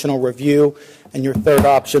for additional review. And your third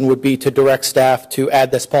option would be to direct staff to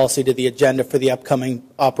add this policy to the agenda for the upcoming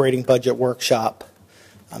operating budget workshop.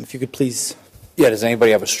 If you could please. Yeah, does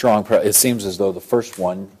anybody have a strong it seems as though the first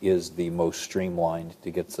one is the most streamlined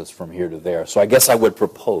to get us from here to there. So I guess I would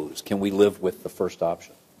propose, can we live with the first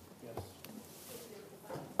option?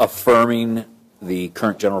 Affirming the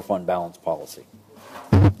current general fund balance policy.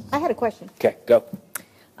 I had a question. Okay, go.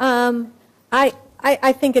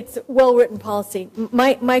 I think it's well-written policy.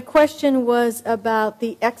 My question was about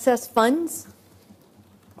the excess funds,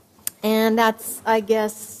 and that's, I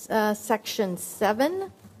guess, Section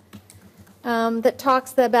 7, that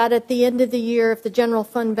talks about at the end of the year, if the general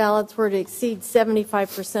fund balance were to exceed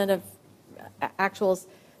 75% of actuals,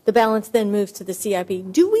 the balance then moves to the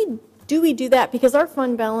CIP. Do we do that? Because our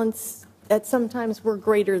fund balance at sometimes were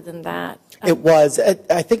greater than that. It was.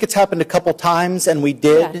 I think it's happened a couple times, and we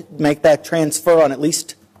did make that transfer on at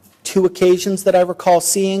least 2 occasions that I recall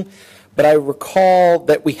seeing. But I recall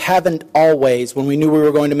that we haven't always, when we knew we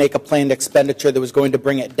were going to make a planned expenditure that was going to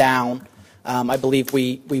bring it down, I believe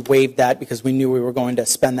we waived that because we knew we were going to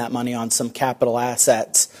spend that money on some capital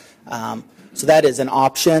assets. So that is an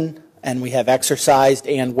option. and we have exercised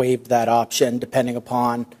and waived that option depending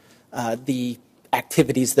upon the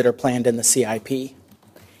activities that are planned in the CIP.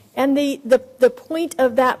 And the point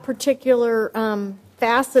of that particular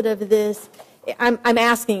facet of this, I'm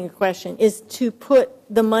asking a question, is to put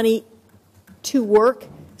the money to work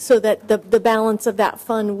so that the balance of that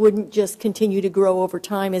fund wouldn't just continue to grow over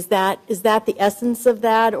time. Is that the essence of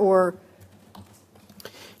that, or?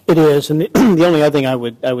 It is, and the only other thing I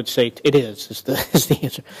would say it is the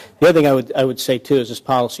answer. The other thing I would say too is this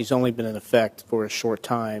policy's only been in effect for a short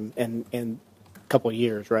time and a couple of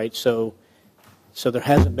years, right? So there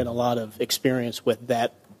hasn't been a lot of experience with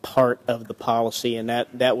that part of the policy, and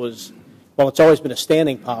that was, well, it's always been a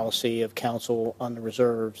standing policy of council on the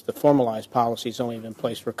reserves. The formalized policy's only been in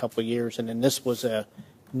place for a couple of years, and then this was a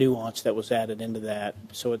nuance that was added into that,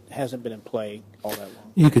 so it hasn't been in play all that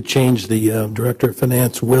long. You could change the Director of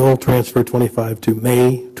Finance will transfer 25 to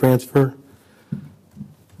may transfer,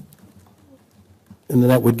 and then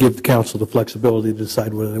that would give the council the flexibility to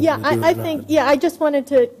decide whether they want to do it or not. I just wanted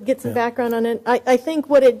to get some background on it. I think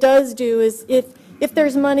what it does do is if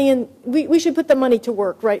there's money, and we should put the money to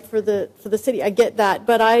work, right, for the city. I get that,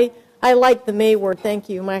 but I like the may word. Thank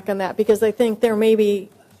you, Mike, on that, because I think there may be,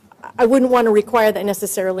 I wouldn't want to require that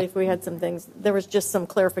necessarily if we had some things. There was just some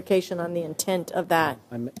clarification on the intent of that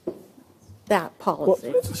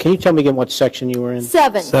policy. Well, can you tell me again what section you were in?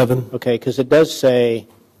 7. 7. Okay, because it does say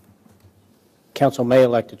council may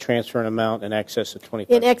elect to transfer an amount in excess of 25%.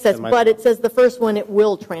 In excess, but it says the first one, it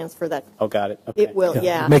will transfer that. Oh, got it. Okay. It will,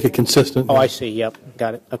 yeah. Make it consistent. Oh, I see. Yep,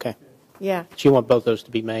 got it. Okay. Yeah. So you want both those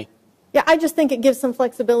to be may? Yeah, I just think it gives some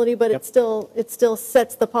flexibility, but it still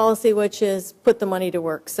sets the policy, which is put the money to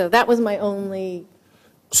work. So that was my only.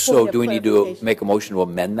 So do we need to make a motion to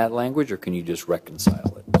amend that language, or can you just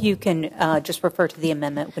reconcile it? You can just refer to the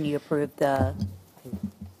amendment when you approve the.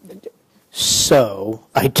 So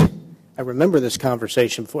I remember this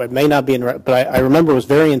conversation before. It may not be in, but I remember it was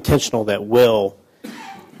very intentional that will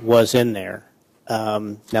was in there.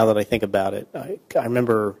 Now that I think about it, I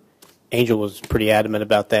remember Angel was pretty adamant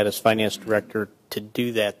about that as finance director to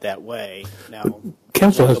do that way. Now,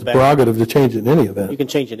 council has the prerogative to change it in any event. You can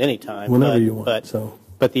change it any time. Whenever you want.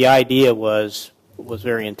 But the idea was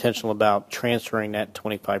very intentional about transferring that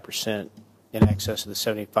 25% in excess of the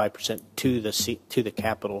 75% to the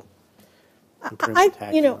capital improvement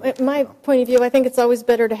tax. My point of view, I think it's always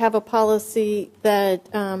better to have a policy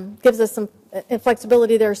that gives us some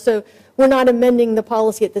flexibility there. So we're not amending the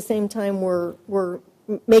policy at the same time we're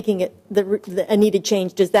making it a needed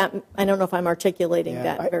change. Does that? I don't know if I'm articulating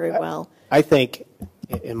that very well. I think,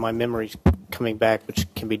 in my memories coming back,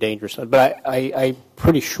 which can be dangerous, but I'm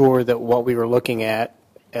pretty sure that what we were looking at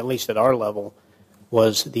least at our level,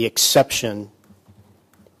 was the exception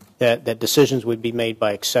that decisions would be made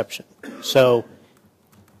by exception. So.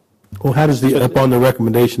 Well, how does upon the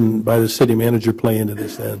recommendation by the city manager play into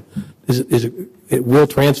this then? It will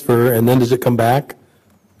transfer, and then does it come back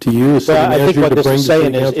to you as city manager? I think what this is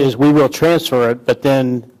saying is we will transfer it, but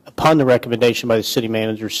then upon the recommendation by the city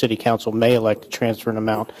manager, city council may elect to transfer an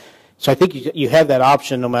amount. So I think you have that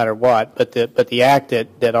option no matter what, but the act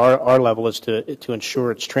at our level is to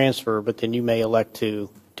ensure its transfer, but then you may elect to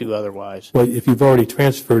do otherwise. Well, if you've already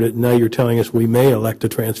transferred it, now you're telling us we may elect to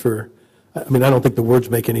transfer. I mean, I don't think the words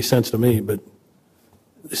make any sense to me, but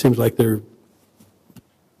it seems like they're,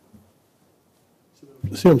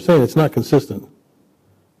 see what I'm saying? It's not consistent.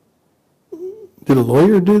 Did a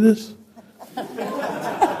lawyer do this? Of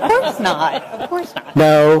course not. Of course not.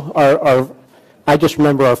 No, I just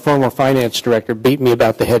remember our former finance director beat me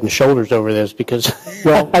about the head and shoulders over this because,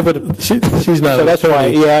 well, she's not. So that's why,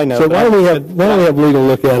 yeah, I know. So why don't we have legal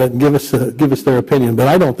look at it and give us their opinion? But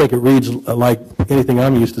I don't think it reads like anything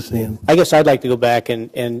I'm used to seeing. I guess I'd like to go back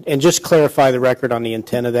and just clarify the record on the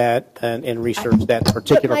intent of that and research that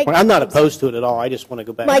particular point. I'm not opposed to it at all. I just want to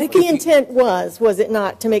go back. Mike, the intent was it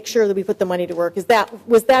not, to make sure that we put the money to work? Was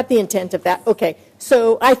that the intent of that? Okay.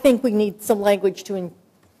 So I think we need some language to.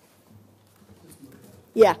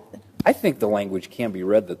 Yeah. I think the language can be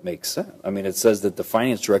read that makes sense. I mean, it says that the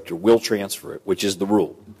finance director will transfer it, which is the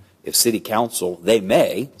rule. If city council, they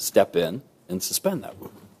may step in and suspend that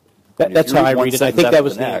rule. That's how I read it. I think that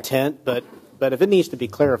was the intent, but if it needs to be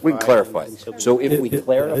clarified. We can clarify it. So if we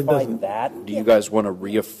clarify that, do you guys want to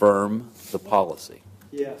reaffirm the policy?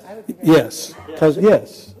 Yes.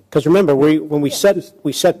 Because remember, when we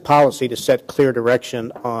set policy to set clear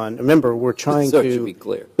direction on. Remember, we're trying so to. It should be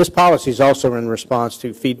clear. This policy is also in response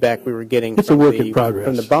to feedback we were getting from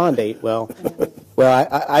the bond aid. Well,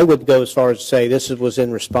 I would go as far as to say this was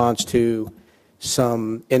in response to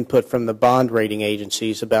some input from the bond rating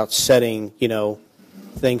agencies about setting,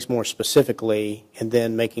 things more specifically and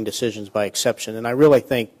then making decisions by exception. And I really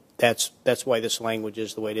think that's why this language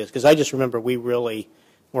is the way it is. Because I just remember we really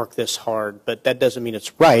worked this hard, but that doesn't mean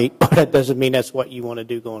it's right, or that doesn't mean that's what you want to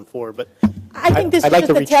do going forward. But I think this is like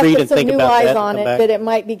just to a test retreat with and some think new about eyes that on and it, come but back. it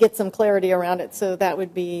might be get some clarity around it, so that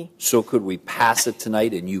would be. So could we pass it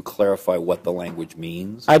tonight and you clarify what the language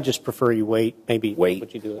means? I'd just prefer you wait. Maybe Wait.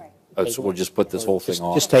 Would you do it? So we'll just put this whole thing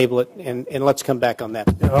on. Just table it, and let's come back on that.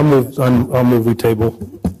 I'll move we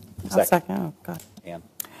table. I'll second. Oh, God. Ann?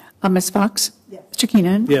 Ms. Fox? Yes. Mr.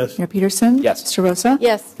 Keenan? Yes. Mayor Peterson? Yes. Mr. Rosa?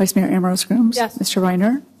 Yes. Vice Mayor Ambrose Grooms? Yes. Mr.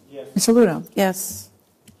 Reiner? Yes. Ms. Aludo? Yes.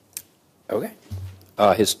 Okay.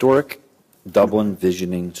 Historic Dublin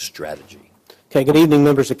Visioning Strategy. Okay, good evening,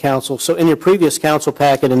 members of council. So in your previous council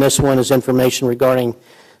packet, and this one is information regarding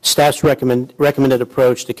staff's recommended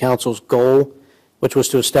approach to council's goal, which was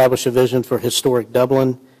to establish a vision for historic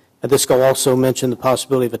Dublin. This goal also mentioned the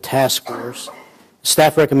possibility of a task force.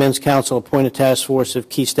 Staff recommends council appoint a task force of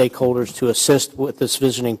key stakeholders to assist with this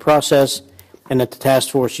visioning process, and that the task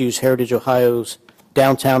force use Heritage Ohio's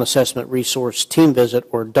Downtown Assessment Resource Team Visit,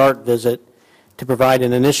 or DART visit, to provide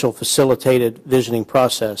an initial facilitated visioning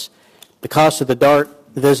process. The cost of the DART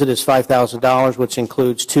visit is $5,000, which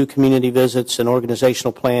includes 2 community visits, an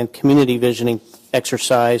organizational plan, community visioning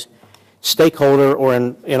exercise, stakeholder, or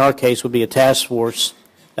in our case would be a task force,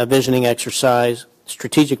 a visioning exercise,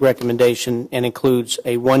 strategic recommendation, and includes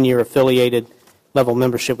a 1-year affiliated level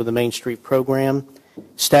membership with the Main Street program.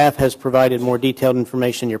 Staff has provided more detailed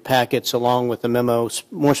information in your packets along with the memo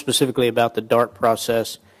more specifically about the DART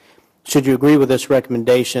process. Should you agree with this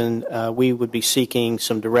recommendation, we would be seeking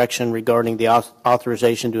some direction regarding the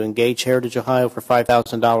authorization to engage Heritage Ohio for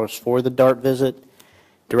 $5,000 for the DART visit,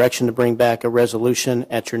 direction to bring back a resolution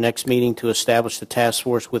at your next meeting to establish the task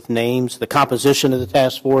force with names. The composition of the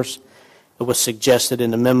task force was suggested in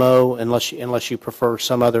the memo, unless you prefer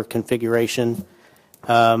some other configuration.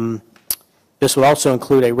 This would also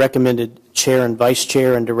include a recommended chair and vice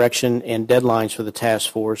chair and direction and deadlines for the task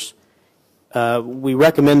force. We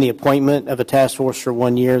recommend the appointment of a task force for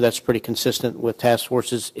 1 year. That's pretty consistent with task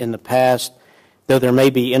forces in the past, though there may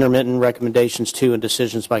be intermittent recommendations too and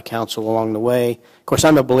decisions by council along the way. Of course,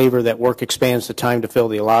 I'm a believer that work expands the time to fill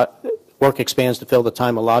the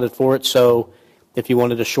time allotted for it. So if you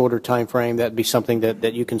wanted a shorter time frame, that'd be something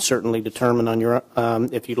that you can certainly determine on your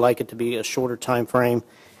if you'd like it to be a shorter time frame.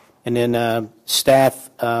 And then staff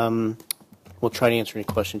will try to answer any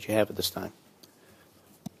questions you have at this time.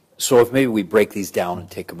 So if maybe we break these down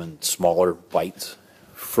and take them in smaller bites.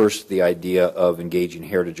 First, the idea of engaging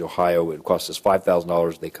Heritage Ohio. It costs us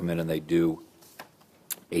 $5,000. They come in and they do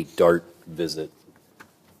a DART visit,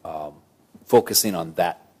 focusing on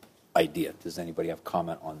that idea. Does anybody have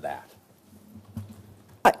comment on that?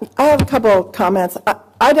 I have a couple of comments.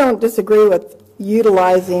 I don't disagree with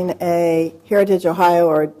utilizing a Heritage Ohio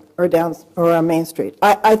or Main Street.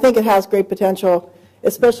 I think it has great potential,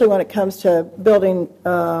 especially when it comes to building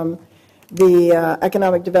the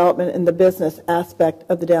economic development and the business aspect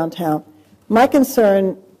of the downtown. My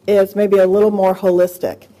concern is maybe a little more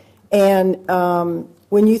holistic. And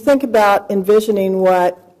when you think about envisioning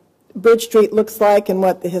what Bridge Street looks like and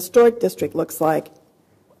what the historic district looks like,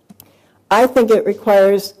 I think it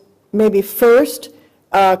requires maybe first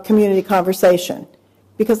community conversation,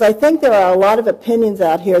 because I think there are a lot of opinions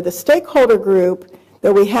out here. The stakeholder group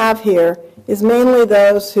that we have here is mainly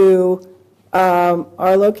those who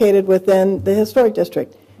are located within the historic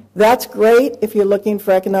district. That's great if you're looking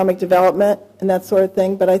for economic development and that sort of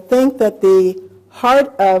thing, but I think that the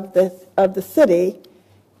heart of the city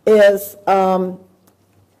is a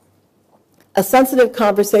sensitive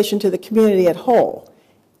conversation to the community at whole.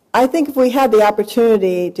 I think if we had the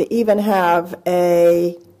opportunity to even have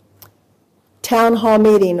a town hall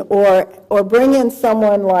meeting or bring in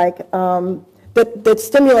someone like that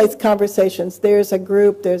stimulates conversations. There's a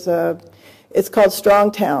group, it's called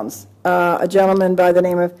Strong Towns. A gentleman by the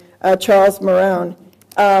name of Charles Marone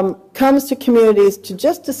comes to communities to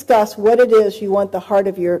just discuss what it is you want the heart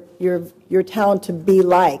of your town to be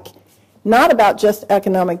like. Not about just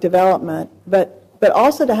economic development, but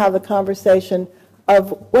also to have a conversation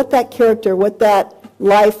of what that character, what that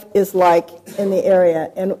life is like in the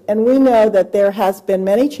area. And we know that there has been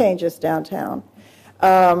many changes downtown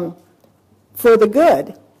for the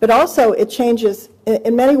good, but also it changes,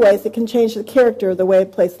 in many ways, it can change the character of the way a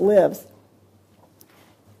place lives.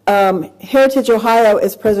 Heritage Ohio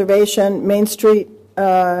is preservation. Main Street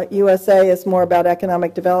USA is more about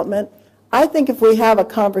economic development. I think if we have a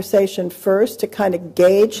conversation first to kind of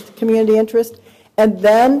gauge the community interest and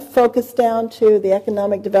then focus down to the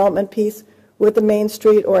economic development piece with the Main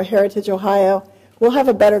Street or Heritage Ohio, we'll have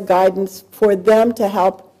a better guidance for them to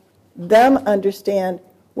help them understand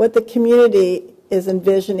what the community is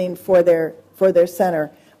envisioning for their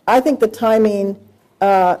center. I think the timing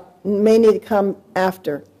may need to come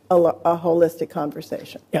after a holistic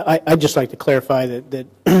conversation. Yeah, I'd just like to clarify that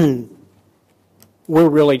we're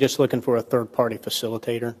really just looking for a third-party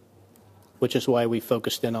facilitator, which is why we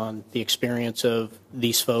focused in on the experience of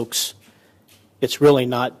these folks. It's really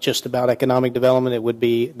not just about economic development. It would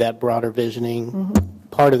be that broader visioning. Mm-hmm.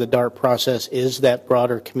 Part of the DART process is that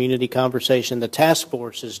broader community conversation. The task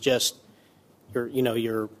force is just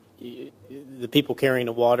the people carrying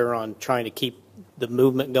the water on trying to keep the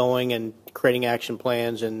movement going and creating action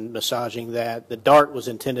plans and massaging that. The DART was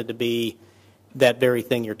intended to be that very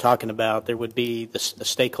thing you're talking about. There would be the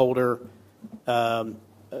stakeholder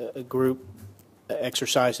group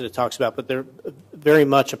exercise that it talks about, but they're very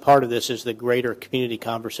much a part of this is the greater community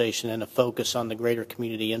conversation and a focus on the greater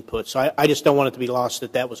community input. So I just don't want it to be lost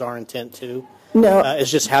that was our intent too. No.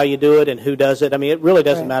 It's just how you do it and who does it. I mean, it really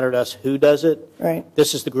doesn't matter to us who does it. Right.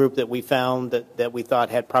 This is the group that we found that we thought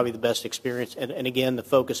had probably the best experience. And again, the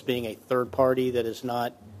focus being a third party that is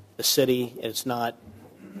not the city. It's not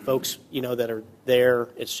folks, that are there.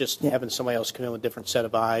 It's just having somebody else come in with a different set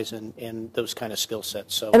of eyes and those kind of skill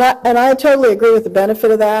sets. So. And I totally agree with the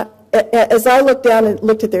benefit of that. As I looked down and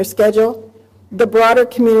looked at their schedule, the broader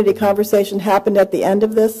community conversation happened at the end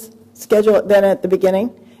of this schedule than at the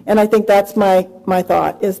beginning. And I think that's my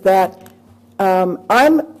thought, is that I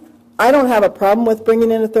don't have a problem with bringing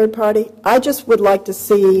in a third party. I just would like to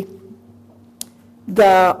see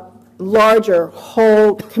the larger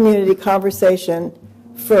whole community conversation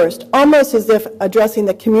first, almost as if addressing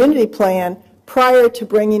the community plan prior to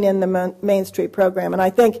bringing in the Main Street program. And I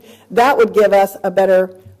think that would give us a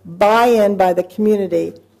better buy-in by the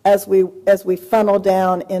community as we funnel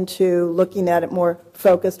down into looking at it more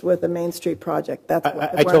focused with the Main Street project. That's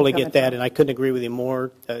I totally get that, and I couldn't agree with you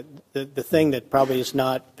more. The thing that probably is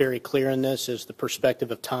not very clear in this is the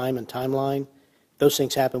perspective of time and timeline. Those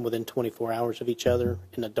things happen within 24 hours of each other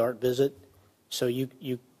in a DART visit, so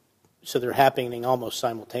so they're happening almost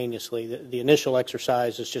simultaneously. The initial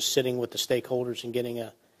exercise is just sitting with the stakeholders and getting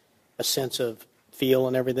a sense of feel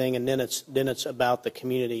and everything, and then it's about the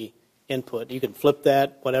community input. You can flip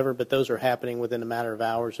that, whatever, but those are happening within a matter of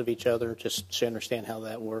hours of each other, just to understand how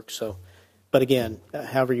that works. So, but again,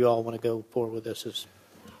 however you all want to go forward with this is.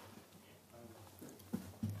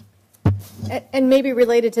 And maybe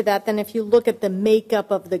related to that, then if you look at the makeup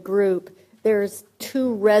of the group, there's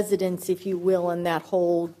 2 residents, if you will, in that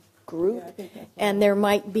whole group. And there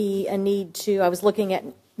might be a need to, I was looking at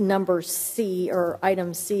number C or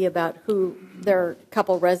item C about who there are a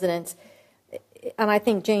couple residents. And I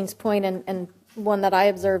think Jane's point, and one that I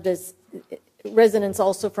observed, is residents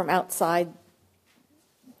also from outside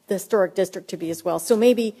the historic district to be as well. So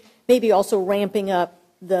maybe also ramping up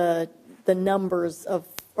the numbers of,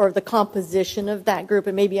 or the composition of that group.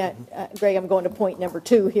 And maybe, Greg, I'm going to point number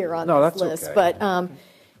 2 here on this list. Okay. But,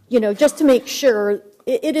 just to make sure,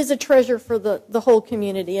 it is a treasure for the whole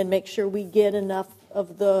community, and make sure we get enough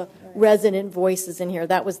of the resident voices in here.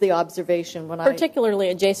 That was the observation when particularly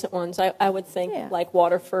adjacent ones. I would think like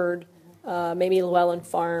Waterford, maybe Llewellyn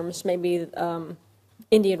Farms, maybe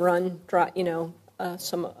Indian Run.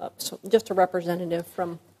 Some just a representative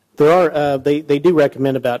from. There are they do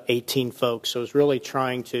recommend about 18 folks. So it's really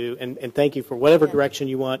trying to and thank you for whatever direction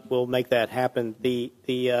you want. We'll make that happen.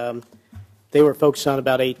 They were focused on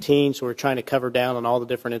about 18, so we're trying to cover down on all the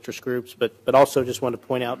different interest groups, but also just want to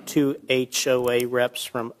point out 2 HOA reps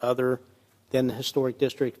from other than the historic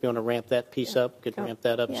district. If you want to ramp that piece up, could ramp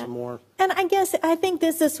that up some more. And I think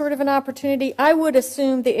this is sort of an opportunity. I would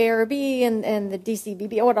assume the ARB and the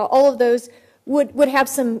DCBB, all of those would have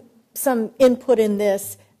some input in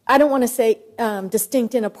this. I don't want to say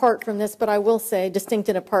distinct and apart from this, but I will say distinct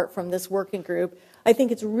and apart from this working group. I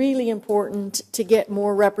think it's really important to get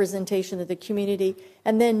more representation of the community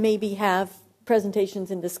and then maybe have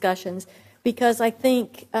presentations and discussions, because I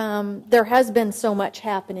think there has been so much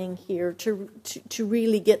happening here to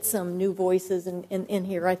really get some new voices in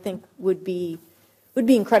here. I think would be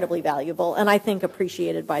incredibly valuable, and I think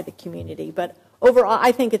appreciated by the community. But overall,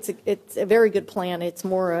 I think it's a very good plan. It's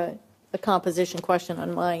more a composition question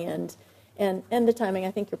on my end, and the timing.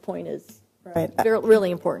 I think your point is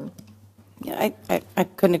really important. Yeah, I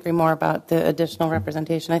couldn't agree more about the additional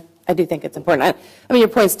representation. I do think it's important. I mean, your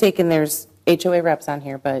point's taken. There's HOA reps on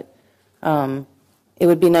here, but it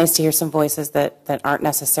would be nice to hear some voices that aren't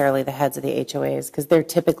necessarily the heads of the HOAs, because they're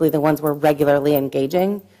typically the ones we're regularly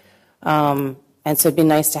engaging. And so it'd be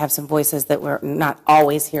nice to have some voices that we're not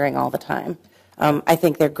always hearing all the time. I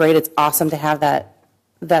think they're great. It's awesome to have that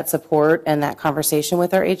that support and that conversation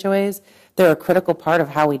with our HOAs. They're a critical part of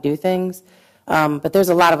how we do things. But there's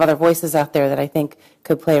a lot of other voices out there that I think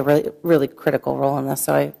could play a really, really critical role in this.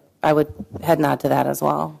 So I would head nod to that as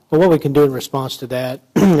well. Well, what we can do in response to that,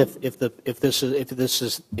 if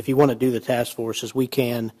you want to do the task force, is we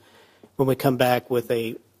can, when we come back with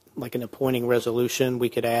an appointing resolution, we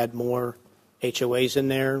could add more HOAs in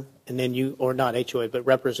there, and then or not HOA, but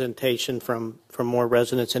representation from more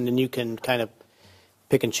residents, and then you can kind of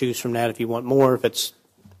pick and choose from that if you want more.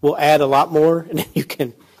 We'll add a lot more, and then you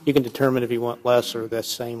can determine if you want less or the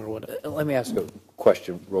same or whatever. Let me ask a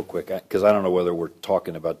question real quick, because I don't know whether we're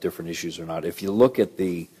talking about different issues or not. If you look at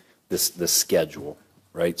the schedule,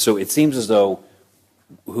 right? So it seems as though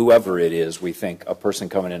whoever it is, we think a person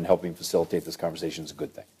coming in and helping facilitate this conversation is a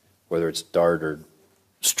good thing, whether it's DART or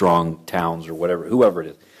Strong Towns or whatever, whoever it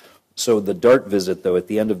is. So the DART visit, though, at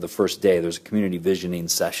the end of the first day, there's a community visioning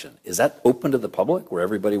session. Is that open to the public where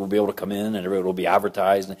everybody will be able to come in and everybody will be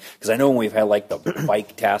advertised? Because I know when we've had like the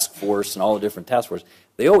bike task force and all the different task forces,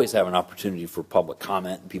 they always have an opportunity for public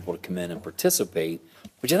comment and people to come in and participate,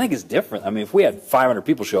 which I think is different. I mean, if we had 500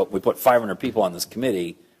 people show up, we put 500 people on this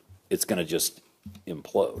committee, it's going to just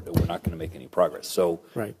implode. We're not going to make any progress. So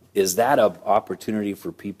is that an opportunity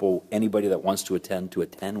for people, anybody that wants to attend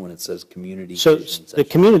when it says community vision session? The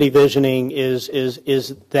community visioning is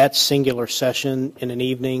that singular session in an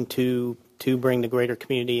evening to bring the greater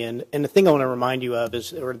community in. And the thing I want to remind you of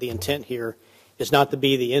is, or the intent here, is not to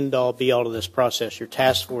be the end-all, be-all of this process. Your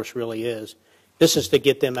task force really is. This is to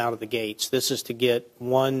get them out of the gates. This is to get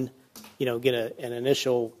an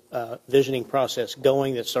initial visioning process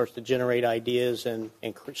going that starts to generate ideas and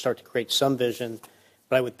start to create some vision.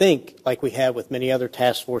 But I would think, like we have with many other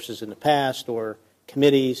task forces in the past or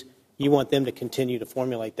committees, you want them to continue to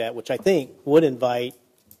formulate that, which I think would invite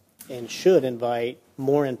and should invite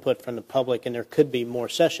more input from the public, and there could be more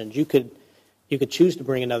sessions. You could choose to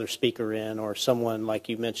bring another speaker in, or someone like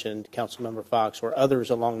you mentioned, Councilmember Fox, or others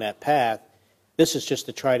along that path. This is just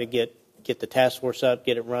to try to get the task force up,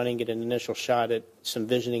 get it running, get an initial shot at some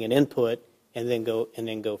visioning and input, and then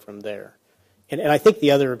go from there. And I think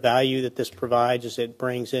the other value that this provides is it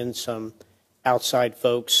brings in some outside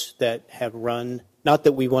folks that have run. Not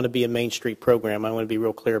that we want to be a Main Street program. I want to be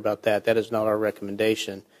real clear about that. That is not our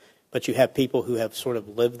recommendation. But you have people who have sort of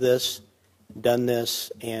lived this, done this,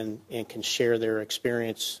 and can share their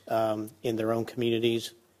experience in their own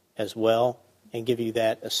communities as well, and give you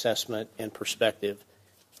that assessment and perspective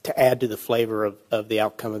to add to the flavor of the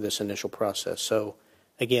outcome of this initial process. So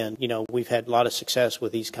again, we've had a lot of success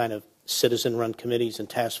with these kind of citizen-run committees and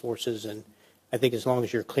task forces, and I think as long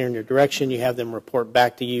as you're clear in your direction, you have them report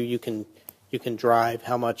back to you, you can drive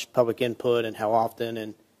how much public input and how often,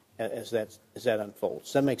 and as that unfolds.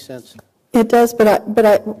 Does that make sense? It does, but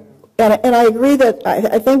I agree that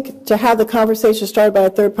I think to have the conversation started by a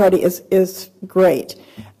third party is great.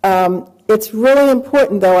 It's really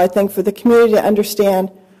important, though, I think, for the community to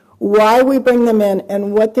understand why we bring them in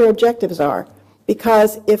and what their objectives are.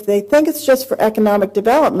 Because if they think it's just for economic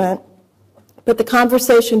development, but the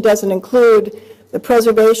conversation doesn't include the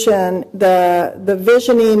preservation, the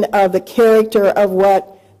visioning of the character of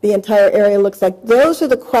what the entire area looks like, those are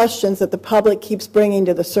the questions that the public keeps bringing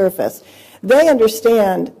to the surface. They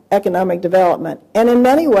understand economic development and in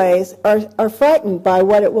many ways are frightened by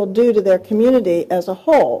what it will do to their community as a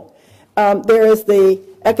whole. There is the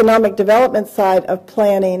economic development side of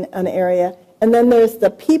planning an area, and then there's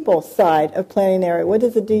the people side of planning an area. What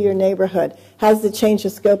does it do to your neighborhood? How does it change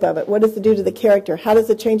the scope of it? What does it do to the character? How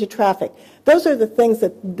does it change the traffic? Those are the things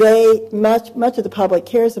that much of the public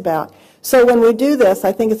cares about. So when we do this,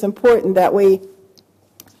 I think it's important that we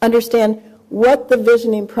understand what the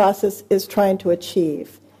visioning process is trying to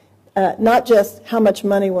achieve. Not just how much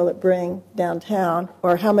money will it bring downtown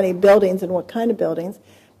or how many buildings and what kind of buildings,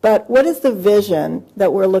 but what is the vision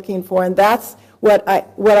that we're looking for? And that's what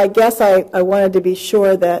I guess I wanted to be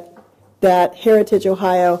sure that Heritage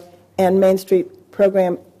Ohio and Main Street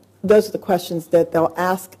program, those are the questions that they'll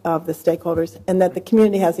ask of the stakeholders and that the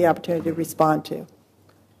community has the opportunity to respond to.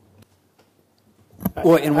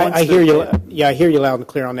 Well, and I hear you. Yeah, I hear you loud and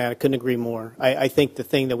clear on that. I couldn't agree more. I think the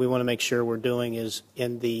thing that we want to make sure we're doing is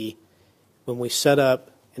when we set up,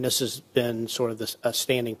 and this has been sort of a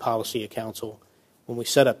standing policy of council, when we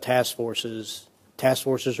set up task forces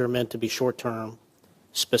are meant to be short-term,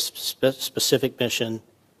 specific mission,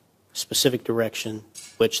 specific direction,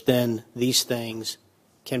 which then these things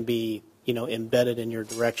can be, embedded in your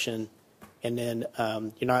direction. And then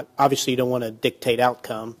obviously you don't want to dictate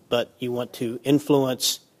outcome, but you want to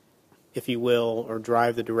influence, if you will, or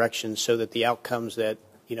drive the direction so that the outcomes that,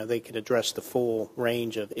 they could address the full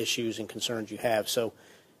range of issues and concerns you have. So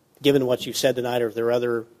given what you've said tonight, or if there are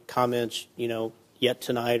other comments, yet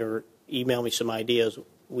tonight, or email me some ideas,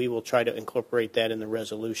 we will try to incorporate that in the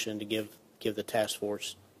resolution to give the task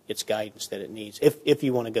force its guidance that it needs, if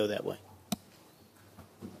you want to go that way.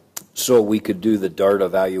 So we could do the DART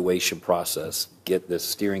evaluation process, get this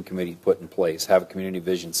steering committee put in place, have a community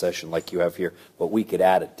vision session like you have here, but we could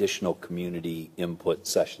add additional community input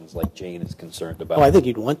sessions like Jane is concerned about. Oh, I think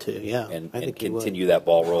you'd want to, yeah. And I think you continue that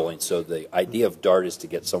ball rolling. So the idea of DART is to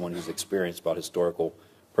get someone who's experienced about historical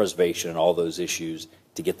preservation and all those issues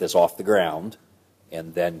to get this off the ground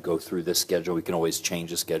and then go through this schedule. We can always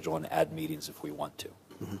change the schedule and add meetings if we want to.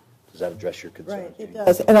 Mm-hmm. Does that address your concern? Right, it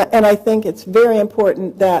does. And I think it's very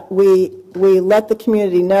important that we let the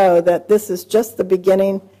community know that this is just the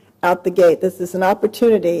beginning out the gate. This is an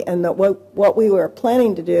opportunity, and that what we were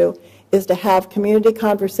planning to do is to have community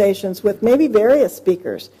conversations with maybe various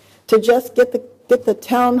speakers to just get the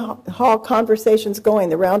town hall conversations going,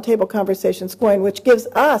 the roundtable conversations going, which gives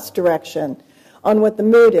us direction on what the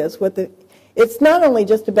mood is. It's not only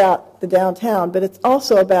just about the downtown, but it's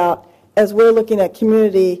also about, as we're looking at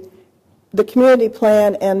the community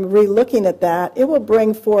plan and re-looking at that, it will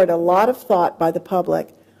bring forward a lot of thought by the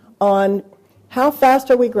public on how fast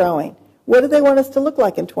are we growing? What do they want us to look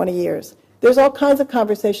like in 20 years? There's all kinds of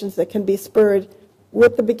conversations that can be spurred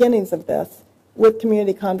with the beginnings of this, with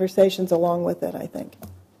community conversations along with it, I think.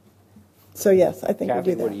 So yes, I think we'll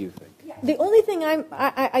do that. What do you think? The only thing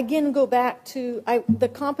I again go back to the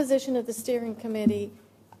composition of the steering committee.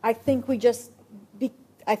 I think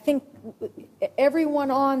I think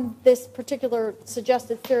everyone on this particular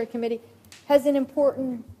suggested steering committee has an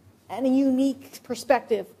important and a unique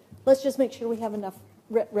perspective. Let's just make sure we have enough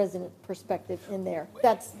resident perspective in there.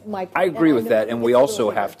 That's my point. I agree with that, and we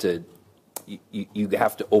also have to, you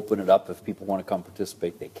have to open it up. If people want to come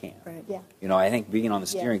participate, they can. Right. Yeah. I think being on the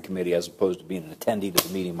steering committee as opposed to being an attendee to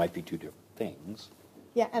the meeting might be two different things.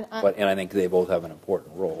 Yeah, and I think they both have an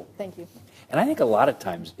important role. Thank you. And I think a lot of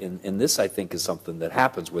times, in this, I think, is something that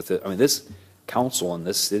happens with it. I mean, this council in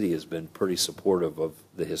this city has been pretty supportive of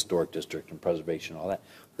the historic district and preservation and all that.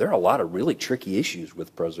 There are a lot of really tricky issues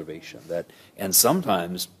with preservation and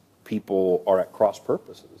sometimes people are at cross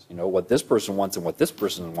purposes. What this person wants and what this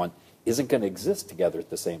person wants isn't going to exist together at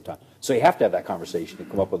the same time. So you have to have that conversation to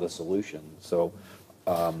come up with a solution. So.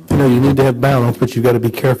 You need to have balance, but you've got to be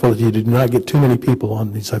careful that you do not get too many people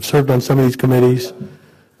on these. I've served on some of these committees.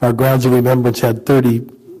 Our Grounds of Remembrance had 30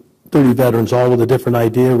 veterans, all with a different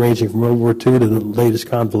idea, ranging from World War II to the latest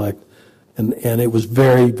conflict, and it was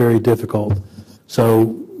very, very difficult. So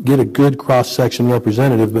get a good cross-section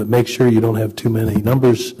representative, but make sure you don't have too many.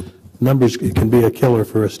 Numbers can be a killer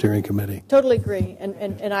for a steering committee. Totally agree,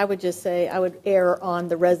 and I would just say I would err on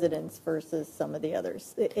the residents versus some of the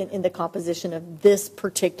others in the composition of this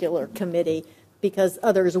particular committee, because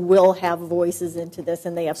others will have voices into this,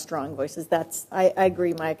 and they have strong voices. I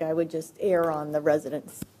agree, Mike. I would just err on the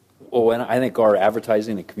residents. Oh, and I think our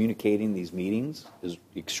advertising and communicating these meetings is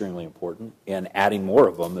extremely important, and adding more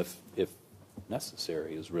of them if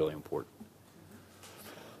necessary is really important.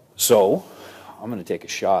 So I'm going to take a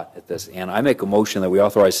shot at this, and I make a motion that we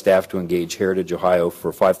authorize staff to engage Heritage Ohio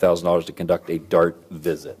for $5,000 to conduct a DART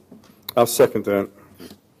visit. I'll second that.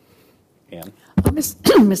 Ann? Ms.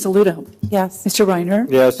 Aludo? Yes. Mr. Reiner?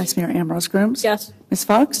 Yes. Vice Mayor Ambrose Grooms? Yes. Ms.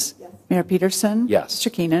 Fox? Yes. Mayor Peterson? Yes.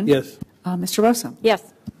 Mr. Keenan? Yes. Mr. Rosa?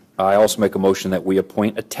 Yes. I also make a motion that we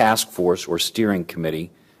appoint a task force or steering committee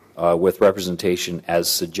with representation as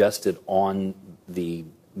suggested on the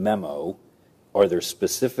memo. Are there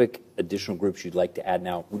specific additional groups you'd like to add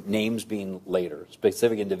now? Names being later,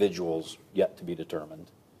 specific individuals yet to be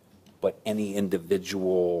determined, but any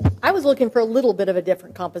individual. I was looking for a little bit of a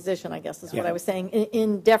different composition, I guess is what I was saying,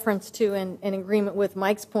 in deference to and in agreement with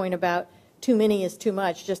Mike's point about too many is too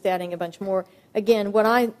much, just adding a bunch more. Again, what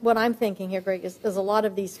I'm thinking here, Greg, is a lot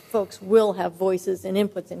of these folks will have voices and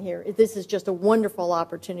inputs in here. This is just a wonderful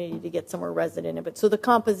opportunity to get some more resident input. So the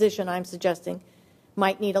composition I'm suggesting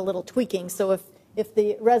might need a little tweaking. So if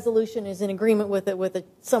the resolution is in agreement with it, with a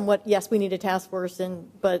somewhat, yes, we need a task force,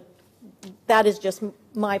 but that is just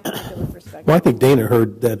my particular perspective. Well, I think Dana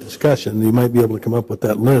heard that discussion. You might be able to come up with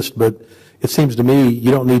that list, but it seems to me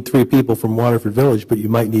you don't need 3 people from Waterford Village, but you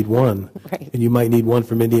might need 1. Right. And you might need 1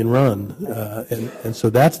 from Indian Run. And so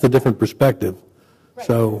that's the different perspective. Right.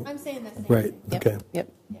 So, I'm saying that's right, Yep. okay. Yep.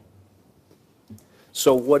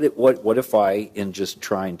 So what if I, in just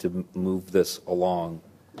trying to move this along,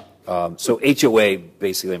 so HOA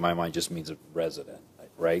basically in my mind just means a resident,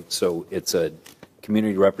 right? So it's a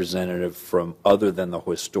community representative from other than the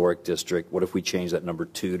historic district. What if we change that number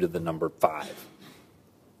 2 to the number 5?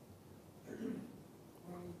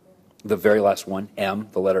 The very last one, M,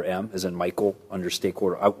 the letter M, is in Michael under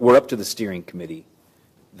stakeholder. We're up to the steering committee.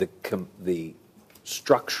 The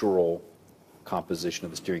structural composition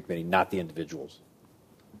of the steering committee, not the individuals.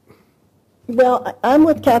 Well, I'm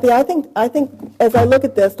with Kathy. I think as I look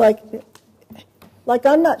at this, like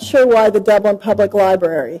I'm not sure why the Dublin Public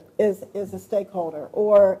Library is a stakeholder,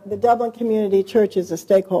 or the Dublin Community Church is a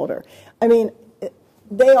stakeholder. I mean,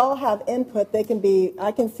 they all have input. They can be,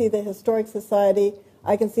 I can see the Historic Society,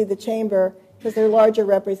 I can see the Chamber, because they're larger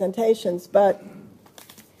representations, but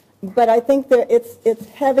I think that it's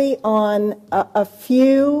heavy on a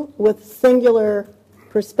few with singular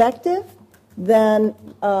perspective than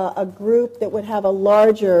a group that would have a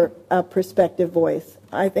larger perspective voice.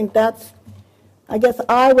 I think that's, I guess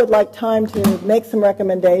I would like time to make some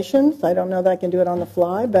recommendations. I don't know that I can do it on the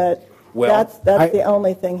fly, but that's the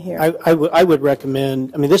only thing here. I would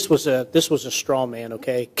recommend, I mean, this was a straw man,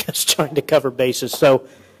 okay, just trying to cover bases. So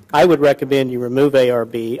I would recommend you remove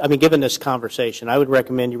ARB. I mean, given this conversation, I would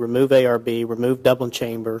recommend you remove ARB, remove Dublin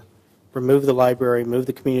Chamber, remove the library, remove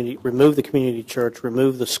the community church,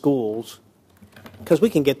 remove the schools, because we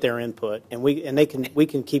can get their input, and we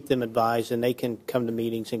can keep them advised, and they can come to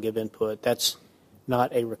meetings and give input. That's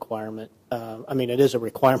not a requirement. I mean, it is a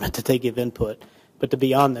requirement that they give input, but to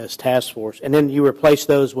be on this task force, and then you replace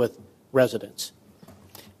those with residents.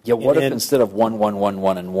 Yeah, what if instead of 1, 1, 1,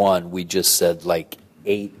 1, and 1, we just said like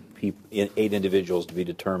 8 individuals to be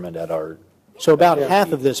determined at our. So about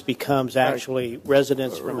half of this becomes actually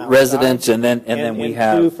residents from outside. Residents, and then we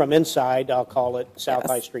have 2 from inside. I'll call it South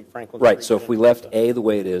High Street, Franklin Street. Right. So if we left A the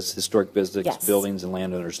way it is, historic business, buildings, and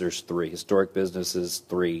landowners, there's 3. Historic businesses,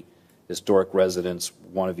 3. Historic residents,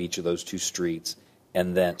 1 of each of those 2 streets,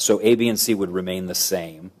 and then so A, B, and C would remain the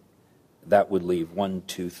same. That would leave 1,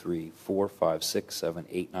 2, 3, 4, 5, 6, 7,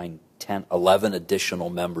 8, 9, 10, 11 additional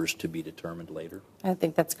members to be determined later. I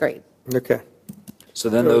think that's great. Okay. So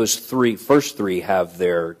then those first three have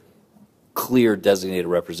their clear designated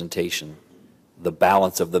representation. The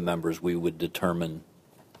balance of the members we would determine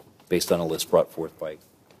based on a list brought forth by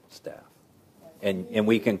staff. And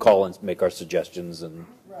we can call and make our suggestions and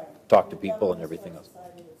talk to people and everything else.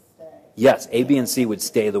 Yes, A, B, and C would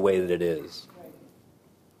stay the way that it is.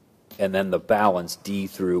 And then the balance, D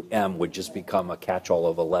through M, would just become a catch-all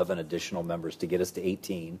of 11 additional members to get us to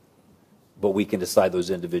 18. But we can decide those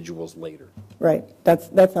individuals later. Right.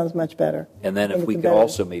 That sounds much better. And then if we could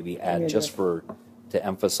also maybe add, just to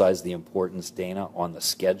emphasize the importance, Dana, on the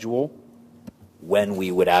schedule, when we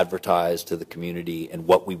would advertise to the community and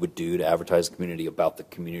what we would do to advertise the community about the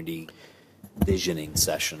community visioning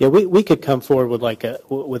session. Yeah, we could come forward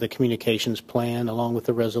with a communications plan along with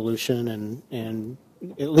the resolution and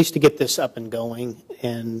at least to get this up and going,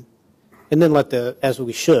 and then let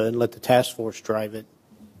the task force drive it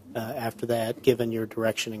after that, given your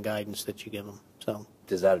direction and guidance that you give them. So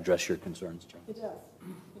does that address your concerns, John? It does.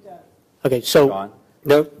 It does. Okay, so John?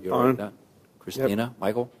 No, you're all right with that? Christina, yep.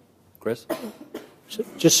 Michael, Chris? So,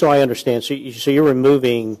 just so I understand, so you're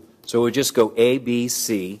removing. So it would just go A, B,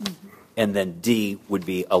 C, and then D would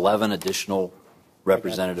be 11 additional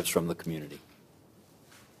representatives from the community.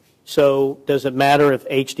 So does it matter if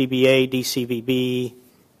HDBA, DCVB,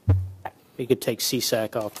 you could take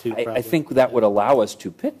CSAC off too? I think that would allow us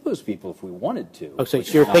to pick those people if we wanted to. Oh, so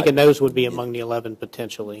you're thinking those would be among the 11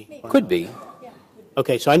 potentially? Could be.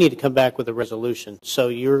 Okay, so I need to come back with a resolution. So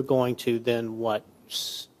you're going to then what,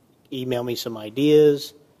 email me some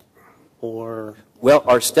ideas or? Well,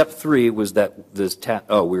 our step 3 was that this we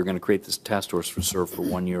were going to create this task force for serve for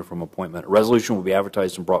 1 year from appointment. A resolution will be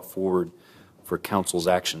advertised and brought forward for council's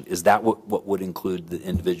action. Is that what would include the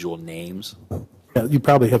individual names? Yeah, you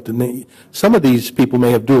probably have to name, some of these people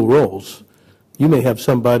may have dual roles. You may have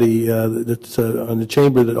somebody that's on the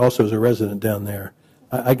chamber that also is a resident down there.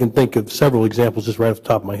 I can think of several examples just right off the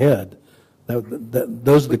top of my head.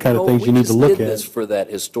 Those are the kind of things you need to look at. We did this for that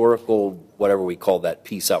historical, whatever we call that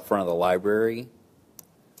piece out front of the library,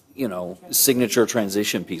 signature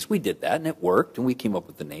transition piece. We did that, and it worked, and we came up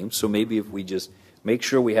with the names. So maybe if we just make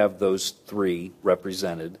sure we have those 3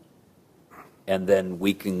 represented, and then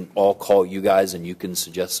we can all call you guys, and you can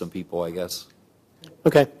suggest some people, I guess.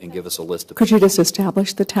 Okay. And give us a list of people. Could you just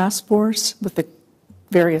establish the task force with the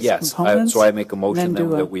various components? Yes, so I make a motion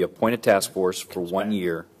that we appoint a task force for 1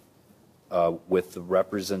 year with the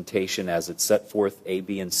representation as it's set forth, A,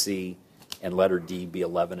 B, and C, and letter D be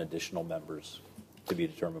 11 additional members to be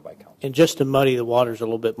determined by council. And just to muddy the waters a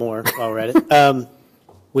little bit more while we're at it,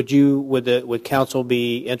 would council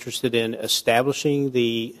be interested in establishing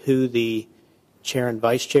who the chair and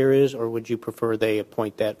vice chair is, or would you prefer they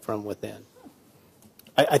appoint that from within?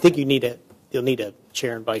 I think you'll need a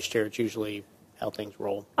chair and vice chair. It's usually things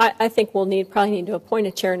roll. I think we'll probably need to appoint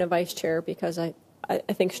a chair and a vice chair, because I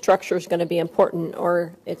think structure is going to be important,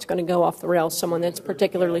 or it's going to go off the rails, someone that's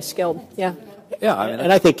particularly skilled. Yeah. Yeah, I mean,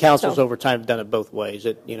 And I think councils over time have done it both ways.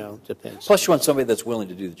 It, depends. plus you want somebody that's willing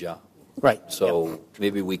to do the job. Right. So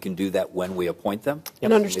maybe we can do that when we appoint them?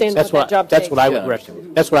 And understand That's what that job that's takes. what I Yeah. would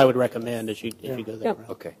recommend. That's what I would recommend as you go that Yep. route.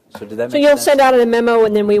 Okay, so did that So make you'll sense? send out a memo,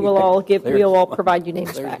 and then we will all There's we'll all one. provide you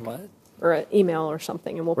names There's back, one. or an email or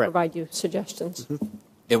something, and we'll Right. provide you suggestions.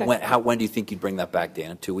 And when do you think you'd bring that back,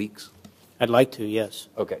 Dan? 2 weeks? I'd like to, yes.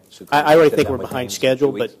 Okay. So I already set think that we're by behind James in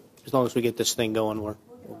schedule, 2 but weeks? as long as we get this thing going, we'll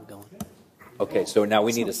be going. Okay, so now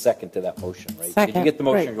we need a second to that motion, right? Did you Second. get the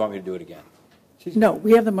motion, or Right. do you want me to do it again? No,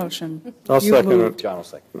 we have the motion. I'll You second moved. it. John will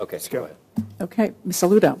second. Okay, go ahead. Okay, Ms.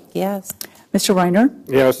 Aludo? Yes. Mr. Reiner?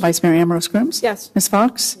 Yes. Vice Mayor Ambrose Grims? Yes. Ms.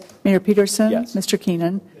 Fox? Mayor Peterson? Yes. Mr.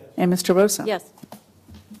 Keenan? And Mr. Rosa? Yes.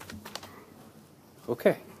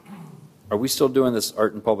 Okay. Are we still doing this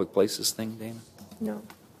art in public places thing, Dana?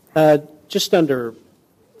 No. Just under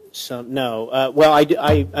some, no. Well,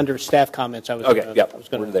 I under staff comments, I was Okay, gonna- yep, I was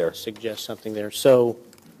going we're there. to suggest something there. So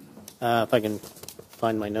if I can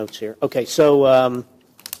find my notes here. Okay, so are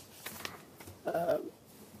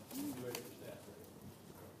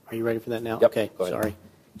you ready for that now? Yep, Okay, go ahead. sorry.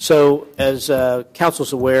 So as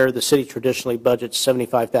council's aware, the city traditionally budgets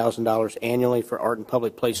 $75,000 annually for art and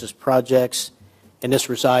public places projects, and this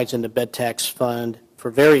resides in the bed tax fund. For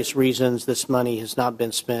various reasons, this money has not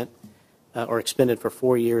been spent or expended for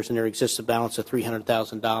 4 years, and there exists a balance of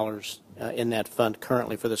 $300,000 in that fund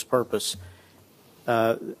currently for this purpose.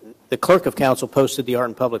 The clerk of council posted the art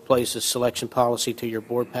and public places selection policy to your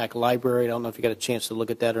board pack library. I don't know if you got a chance to look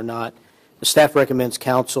at that or not. The staff recommends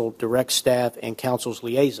council direct staff and council's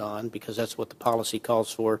liaison, because that's what the policy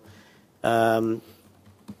calls for, to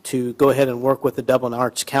go ahead and work with the Dublin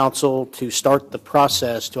Arts Council to start the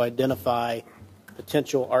process to identify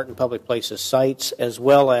potential art and public places sites, as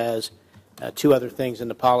well as two other things in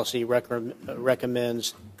the policy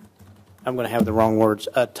recommends. I'm going to have the wrong words.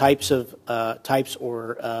 Types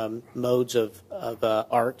or modes of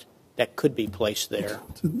art that could be placed there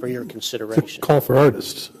for your consideration. Call for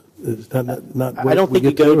artists. Is that not I what don't we think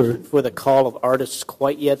you get to, go or- for the call of artists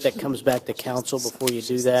quite yet. That comes back to council before you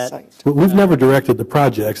do that. Well, we've never directed the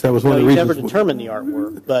projects. That was one No, of the you reasons. never determine the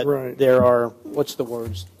artwork, but Right. there are, what's the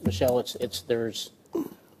words, Michelle? There's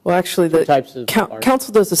Well, actually, two types of art.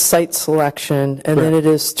 council does a site selection, and then Correct. it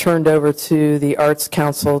is turned over to the Arts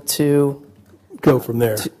Council to Go from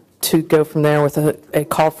there. go from there with a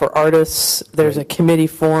call for artists. There's a committee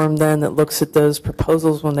form then that looks at those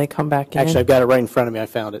proposals when they come back in. Actually, I've got it right in front of me. I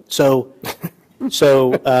found it. So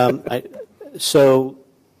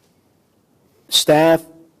staff,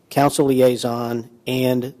 council liaison,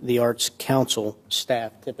 and the Arts Council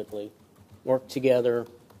staff typically work together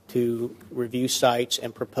to review sites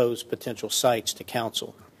and propose potential sites to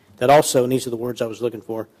council. That also, and these are the words I was looking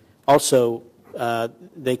for, also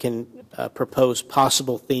they can propose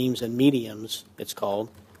possible themes and mediums, it's called,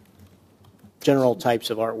 general types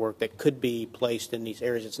of artwork that could be placed in these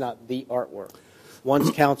areas. It's not the artwork.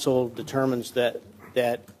 Once council determines that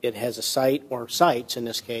it has a site, or sites in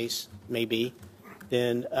this case, maybe,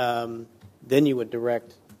 then you would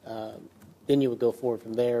direct, then you would go forward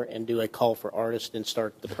from there and do a call for artists and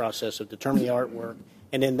start the process of determining the artwork.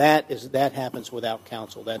 And then that happens without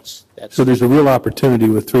council. That's So there's a real opportunity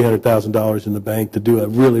with $300,000 in the bank to do a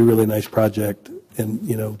really, really nice project, and,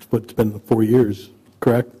 it's been 4 years,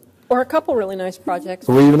 correct? Or a couple really nice projects.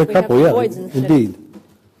 Or even a We have couple, yeah, voids in the city. indeed.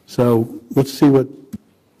 So let's see what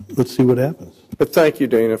happens. But thank you,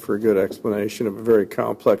 Dana, for a good explanation of a very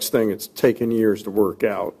complex thing. It's taken years to work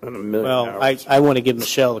out and a million Well, hours. I want to give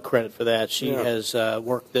Michelle the credit for that. She Yeah. has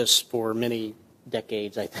worked this for many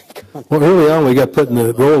decades, I think. Well, early on, we got put in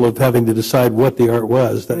the role of having to decide what the art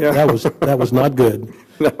was. Yeah. That was not good.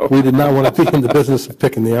 No. We did not want to be in the business of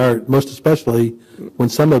picking the art, most especially when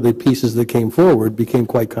some of the pieces that came forward became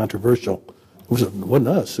quite controversial. It wasn't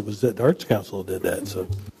us. It was the Arts Council that did that. So.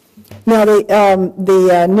 Now,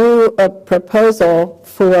 the new proposal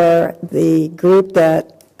for the group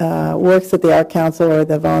that works at the Art Council, or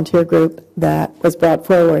the volunteer group that was brought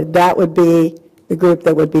forward, that would be the group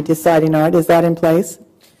that would be deciding art. Is that in place?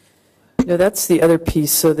 No, that's the other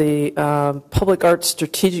piece. So the Public Arts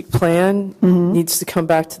Strategic Plan needs to come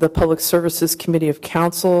back to the Public Services Committee of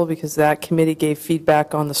Council, because that committee gave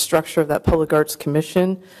feedback on the structure of that Public Arts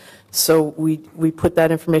Commission. So we put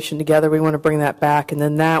that information together. We want to bring that back, and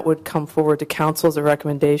then that would come forward to council as a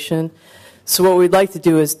recommendation. So what we'd like to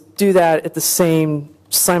do is do that at the same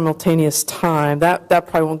simultaneous time. That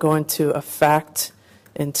probably won't go into effect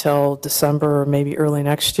until December or maybe early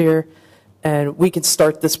next year. And we can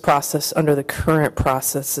start this process under the current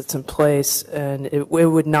process that's in place, and it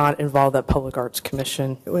would not involve that Public Arts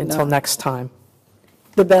Commission until next time.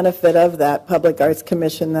 The benefit of that Public Arts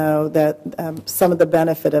Commission, though, that some of the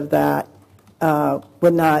benefit of that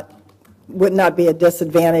would not be a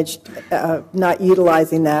disadvantage, not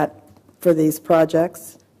utilizing that for these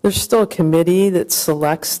projects? There's still a committee that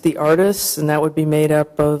selects the artists, and that would be made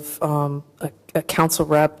up of a council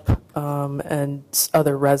rep and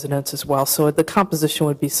other residents as well. So the composition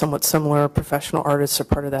would be somewhat similar. Professional artists are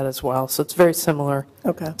part of that as well. So it's very similar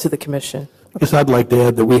to the commission. I guess I'd like to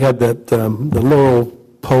add that we had that, the Laurel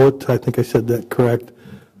Poet, I think I said that correct,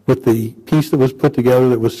 with the piece that was put together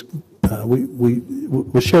that was,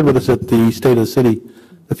 was shared with us at the State of the City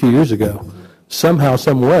a few years ago. Somehow,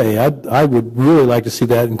 some way, I would really like to see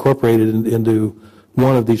that incorporated into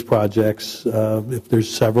one of these projects, if there's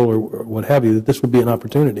several or what have you, that this would be an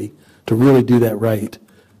opportunity to really do that right.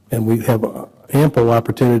 And we have ample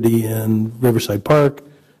opportunity in Riverside Park,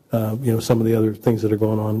 some of the other things that are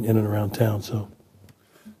going on in and around town. So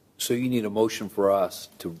you need a motion for us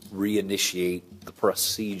to reinitiate the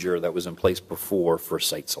procedure that was in place before for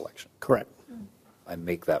site selection. Correct. I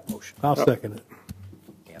make that motion. I'll second it.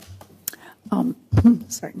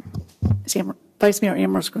 Sorry. Vice Mayor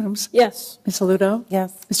Ambrose Grooms? Yes. Ms. Aludo?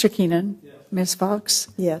 Yes. Mr. Keenan? Yes. Ms. Fox?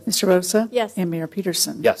 Yes. Mr. Rosa? Yes. And Mayor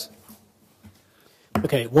Peterson? Yes.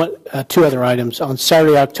 Okay, two other items. On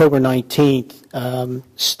Saturday, October 19th,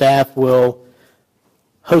 staff will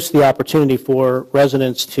host the opportunity for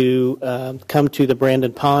residents to come to the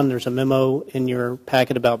Brandon Pond. There's a memo in your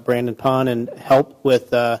packet about Brandon Pond and help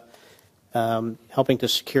with helping to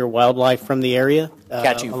secure wildlife from the area.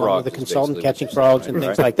 Catching along frogs. with the consultant, catching frogs and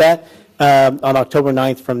things like that. On October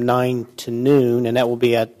 9th from 9 to noon, and that will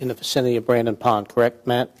be in the vicinity of Brandon Pond, correct,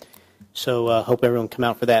 Matt? So hope everyone come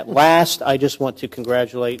out for that. Last, I just want to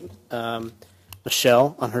congratulate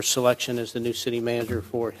Michelle on her selection as the new city manager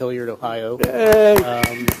for Hilliard, Ohio.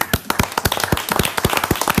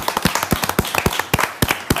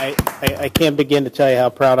 I can't begin to tell you how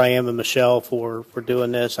proud I am of Michelle for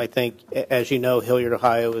doing this. I think, as you know, Hilliard,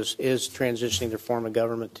 Ohio is transitioning their form of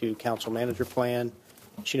government to council manager plan.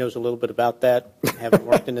 She knows a little bit about that, having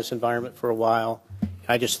worked in this environment for a while.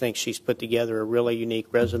 I just think she's put together a really unique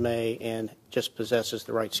resume and just possesses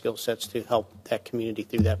the right skill sets to help that community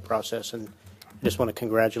through that process. And I just want to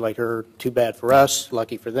congratulate her. Too bad for us,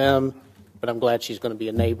 lucky for them, but I'm glad she's going to be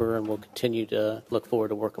a neighbor, and we'll continue to look forward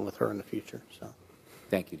to working with her in the future. So.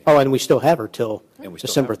 Thank you, Dan. Oh, and we still have her till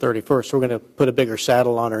December 31st. So we're going to put a bigger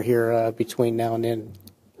saddle on her here between now and then.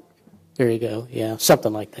 There you go. Yeah,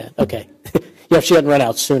 something like that. Okay. Yeah, if she hadn't run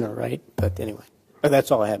out sooner, right? But anyway,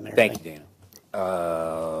 that's all I have, Mayor. Thank you, Dana.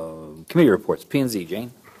 Committee reports. P&Z,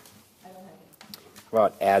 Jane. How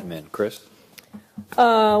about admin, Chris?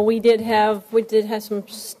 We did have some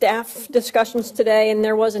staff discussions today, and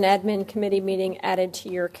there was an admin committee meeting added to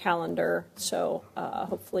your calendar. So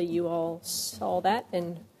hopefully you all saw that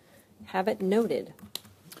and have it noted.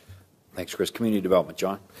 Thanks, Chris. Community development,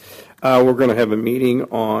 John. We're going to have a meeting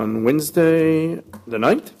on Wednesday the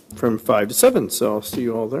 9th from 5 to 7, so I'll see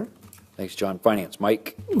you all there. Thanks, John. Finance,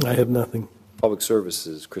 Mike. I have nothing. Public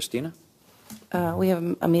services, Christina. We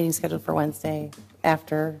have a meeting scheduled for Wednesday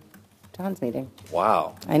after John's meeting.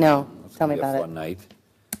 Wow. I know. That's Tell me gonna be about a fun night.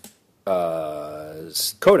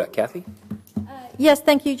 CODA, Kathy. Yes,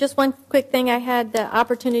 thank you. Just one quick thing. I had the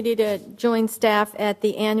opportunity to join staff at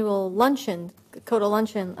the annual luncheon, CODA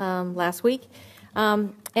luncheon, last week.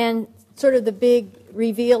 And sort of the big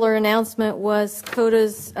reveal or announcement was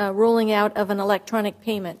CODA's rolling out of an electronic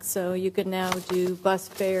payment. So you could now do bus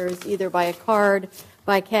fares either by a card,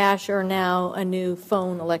 by cash, or now a new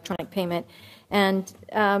phone electronic payment. And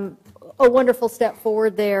a wonderful step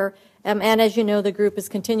forward there. And as you know, the group is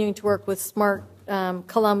continuing to work with Smart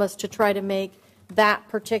Columbus to try to make that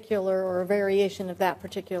particular or a variation of that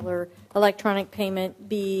particular electronic payment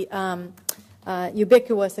be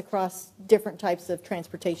ubiquitous across different types of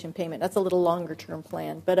transportation payment. That's a little longer term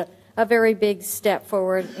plan, but a very big step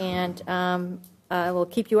forward, and we'll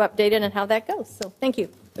keep you updated on how that goes. So thank you.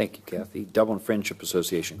 Thank you, Kathy. Dublin Friendship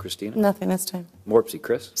Association, Christina. Nothing this time. MORPC,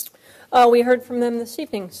 Chris. We heard from them this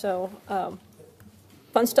evening, so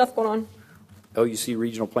fun stuff going on. OUC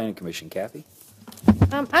Regional Planning Commission, Kathy.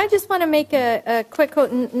 I just want to make a quick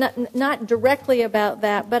quote, not directly about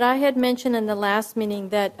that, but I had mentioned in the last meeting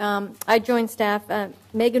that I joined staff,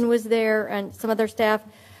 Megan was there and some other staff,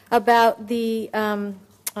 about the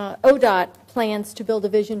ODOT plans to build a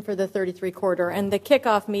vision for the 33 corridor, and the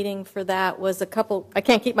kickoff meeting for that was I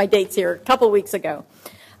can't keep my dates here, a couple weeks ago.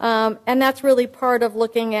 And that's really part of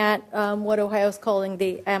looking at what Ohio's calling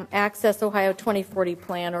the Access Ohio 2040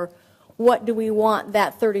 plan, or what do we want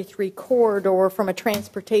that 33 corridor from a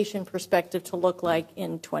transportation perspective to look like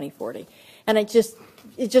in 2040. And it just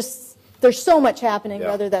there's so much happening,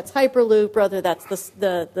 whether that's Hyperloop, whether that's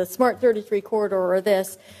the Smart 33 corridor or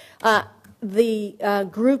this. The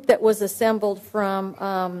group that was assembled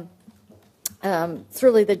from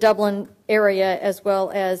certainly the Dublin area as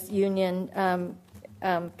well as Union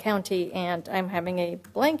County, and I'm having a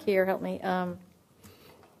blank here, help me,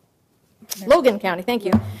 Logan County, thank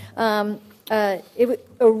you. It was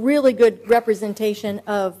a really good representation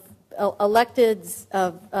of electeds,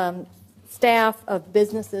 of staff, of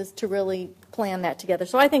businesses to really plan that together.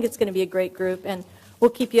 So I think it's going to be a great group, and we'll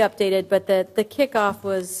keep you updated. But the kickoff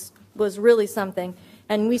was really something.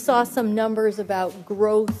 And we saw some numbers about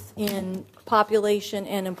growth in population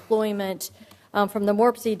and employment from the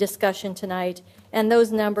MORPC discussion tonight. And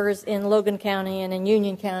those numbers in Logan County and in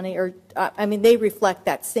Union County are, I mean, they reflect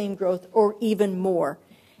that same growth or even more.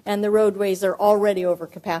 And the roadways are already over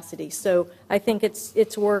capacity. So I think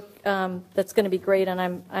it's work that's going to be great,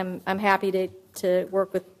 and I'm happy to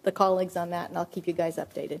work with the colleagues on that, and I'll keep you guys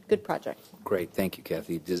updated. Good project. Great, thank you,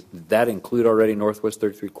 Kathy. Does that include already Northwest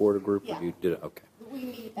 33 Corridor Group? Yeah. You did it? Okay. We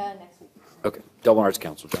meet next week. Okay. Dublin Arts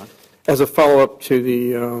Council, John. As a follow-up to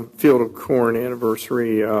the Field of Corn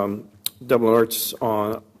anniversary, Dublin Arts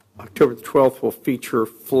on October the 12th will feature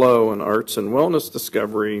Flow, an arts and wellness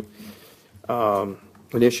discovery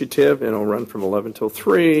initiative, and it'll run from 11 till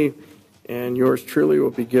 3. And yours truly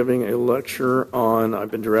will be giving a lecture on,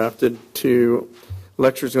 I've been drafted to,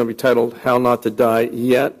 lecture's going to be titled How Not to Die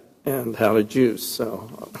Yet and How to Juice.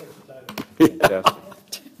 So, yeah.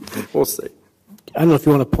 We'll see. I don't know if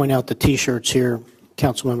you want to point out the T-shirts here,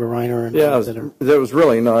 Councilmember Reiner. And yeah, that was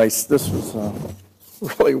really nice. This was a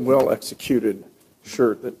really well-executed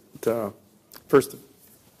shirt. That first,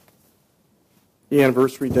 the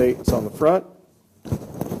anniversary date is on the front.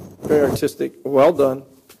 Very artistic, well done.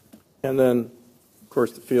 And then, of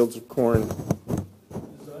course, the fields of corn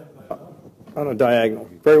on a diagonal.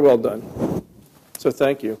 Very well done. So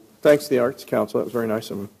thank you. Thanks to the Arts Council. That was very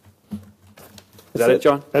nice of them. Is that it,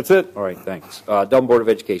 John? That's it. All right, thanks. Dublin Board of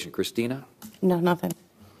Education, Christina? No, nothing.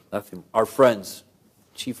 Nothing. Our friends,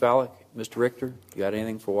 Chief Alec, Mr. Richter, you got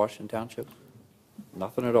anything for Washington Township?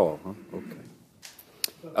 Nothing at all, huh? Okay.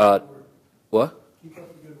 What?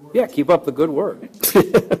 Yeah, keep up the good work.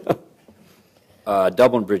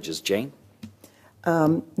 Dublin Bridges, Jane?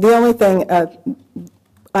 The only thing,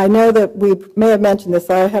 I know that we may have mentioned this,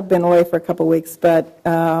 I have been away for a couple weeks, but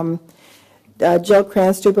Jill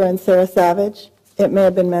Cranstuber and Sarah Savage, it may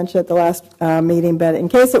have been mentioned at the last meeting, but in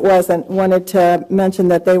case it wasn't, wanted to mention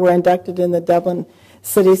that they were inducted in the Dublin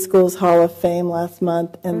City Schools Hall of Fame last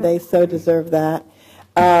month, and they so deserve that.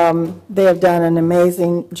 They have done an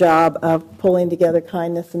amazing job of pulling together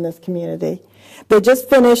kindness in this community. They just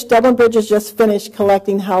finished, Dublin Bridges just finished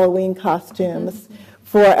collecting Halloween costumes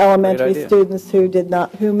for elementary students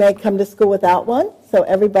who may come to school without one. So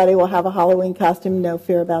everybody will have a Halloween costume, no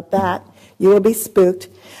fear about that. You will be spooked.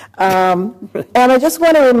 And I just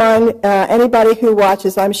want to remind anybody who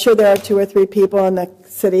watches, I'm sure there are 2 or 3 people in the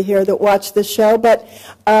city here that watch the show, but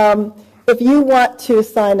if you want to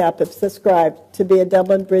sign up, if subscribed to be a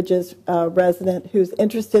Dublin Bridges resident who's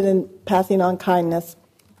interested in passing on kindness,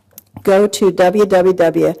 go to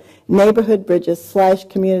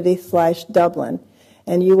www.neighborhoodbridges/community/Dublin,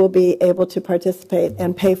 and you will be able to participate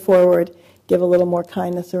and pay forward, give a little more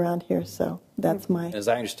kindness around here. So that's my... As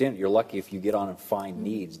I understand it, you're lucky if you get on and find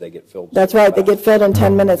needs, they get filled. That's right. They get filled in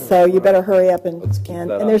 10 minutes, so you better hurry up. And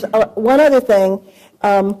there's one other thing.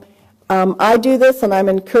 I do this, and I'm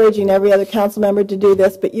encouraging every other council member to do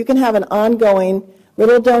this, but you can have an ongoing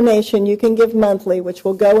little donation you can give monthly, which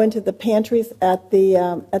will go into the pantries at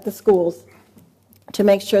the schools to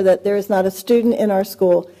make sure that there is not a student in our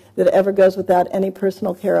school that ever goes without any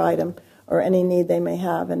personal care item or any need they may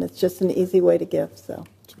have, and it's just an easy way to give. So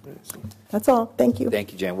that's all. Thank you.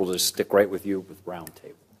 Thank you, Jan. We'll just stick right with you with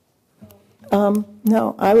Roundtable.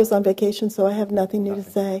 No, I was on vacation, so I have nothing new to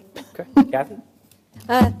say. Okay. Kathy?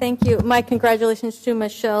 Thank you. My congratulations to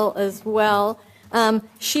Michelle as well.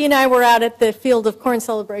 She and I were out at the Field of Corn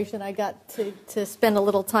celebration. I got to spend a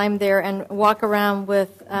little time there and walk around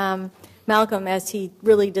with Malcolm as he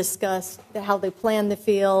really discussed how they planned the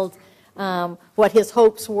field, what his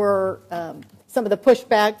hopes were, some of the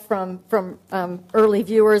pushback from early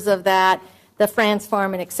viewers of that, the France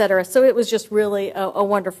Farm, and et cetera. So it was just really a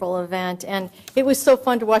wonderful event, and it was so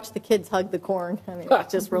fun to watch the kids hug the corn. I mean, it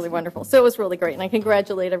was just really wonderful. So it was really great, and I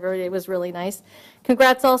congratulate everybody. It was really nice.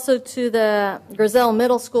 Congrats also to the Grizel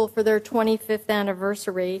Middle School for their 25th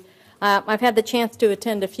anniversary. I've had the chance to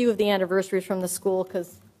attend a few of the anniversaries from the school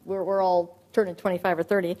because we're all turning 25 or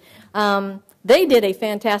 30. They did a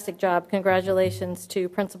fantastic job. Congratulations to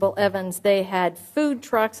Principal Evans. They had food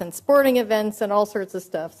trucks and sporting events and all sorts of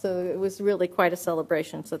stuff, so it was really quite a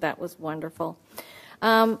celebration, so that was wonderful.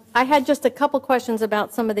 I had just a couple questions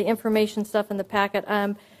about some of the information stuff in the packet.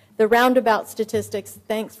 The roundabout statistics,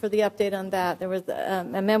 thanks for the update on that. There was a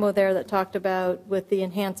memo there that talked about, with the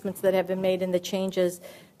enhancements that have been made and the changes,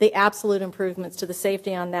 the absolute improvements to the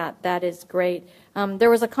safety on that. That is great. There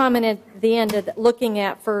was a comment at the end looking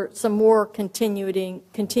at for some more continued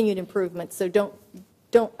improvements. So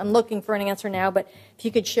I'm looking for an answer now, but if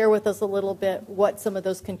you could share with us a little bit what some of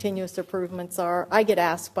those continuous improvements are. I get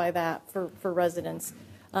asked by that for residents.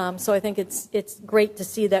 So I think it's great to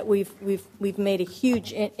see that we've made a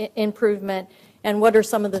huge improvement, and what are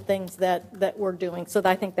some of the things that we're doing. So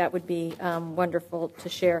I think that would be wonderful to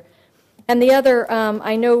share. And the other,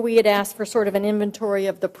 I know we had asked for sort of an inventory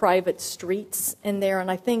of the private streets in there,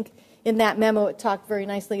 and I think in that memo it talked very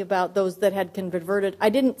nicely about those that had converted. I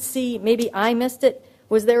didn't see, maybe I missed it.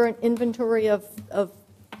 Was there an inventory of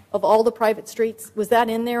all the private streets? Was that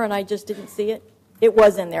in there and I just didn't see it? It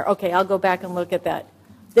was in there. Okay, I'll go back and look at that.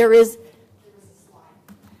 There was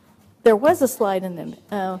a slide in them.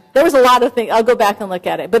 There was a lot of things. I'll go back and look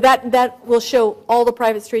at it. But that will show all the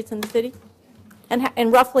private streets in the city?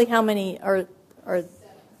 And roughly how many are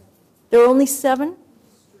there are only 7?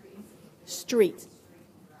 Streets.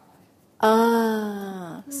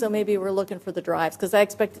 So maybe we're looking for the drives, because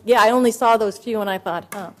I only saw those few and I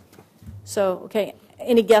thought, So, okay,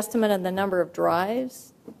 any guesstimate on the number of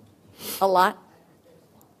drives? A lot?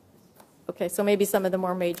 Okay, so maybe some of the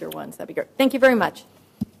more major ones. That'd be great. Thank you very much.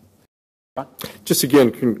 Just again,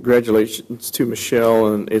 congratulations to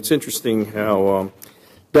Michelle, and it's interesting how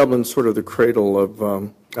Dublin's sort of the cradle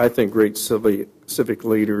of, I think, great civic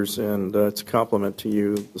leaders, and it's a compliment to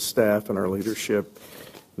you, the staff, and our leadership,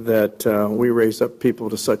 that we raise up people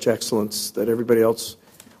to such excellence that everybody else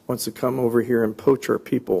wants to come over here and poach our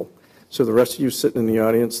people. So the rest of you sitting in the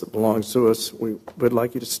audience that belongs to us, we would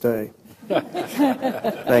like you to stay.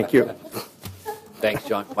 Thank you. Thanks,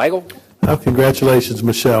 John. Michael? Congratulations,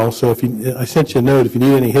 Michelle. So I sent you a note. If you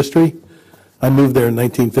need any history, I moved there in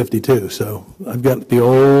 1952, so I've got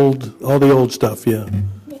all the old stuff, yeah.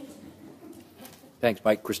 Thanks,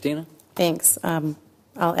 Mike. Christina? Thanks. I'll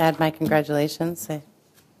add my congratulations. I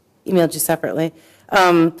emailed you separately.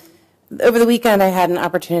 Over the weekend, I had an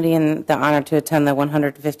opportunity and the honor to attend the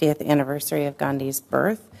 150th anniversary of Gandhi's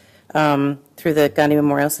birth through the Gandhi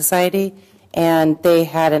Memorial Society, and they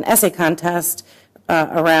had an essay contest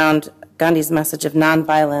around Gandhi's message of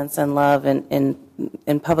nonviolence and love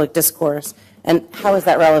in public discourse, and how is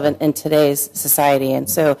that relevant in today's society. And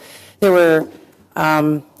so there were,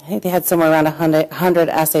 I think they had somewhere around 100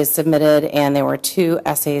 essays submitted, and there were 2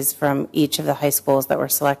 essays from each of the high schools that were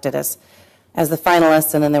selected as the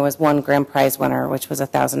finalists, and then there was one grand prize winner, which was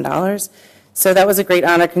 $1,000. So that was a great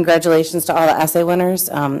honor. Congratulations to all the essay winners,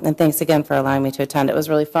 and thanks again for allowing me to attend. It was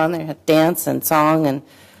really fun. They had dance and song and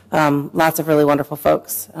lots of really wonderful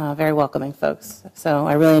folks, very welcoming folks. So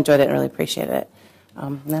I really enjoyed it and really appreciated it.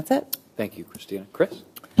 And that's it. Thank you, Christina. Chris?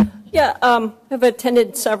 Yeah, I've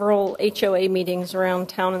attended several HOA meetings around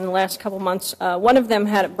town in the last couple months. One of them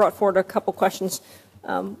brought forward a couple questions,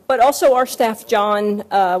 but also our staff, John,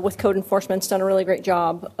 with code enforcement, has done a really great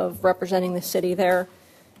job of representing the city there.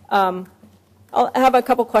 I'll have a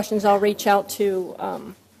couple questions. I'll reach out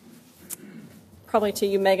to probably to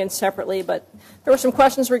you, Megan, separately, but there were some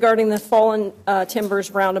questions regarding the fallen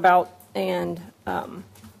timbers roundabout and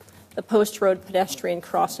the post road pedestrian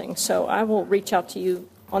crossing. So I will reach out to you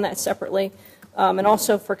on that separately, and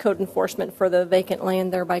also for code enforcement for the vacant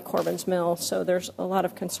land there by Corbin's Mill. So there's a lot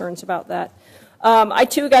of concerns about that. I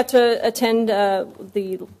too got to attend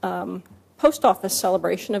the post office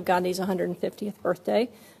celebration of Gandhi's 150th birthday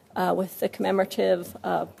with the commemorative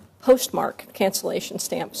postmark cancellation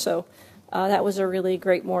stamp. So that was a really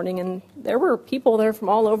great morning, and there were people there from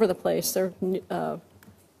all over the place. They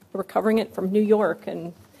were covering it from New York,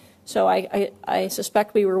 and so I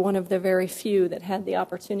suspect we were one of the very few that had the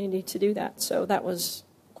opportunity to do that. So that was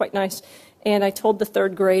quite nice. And I told the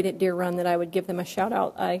 3rd grade at Deer Run that I would give them a shout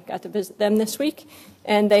out. I got to visit them this week,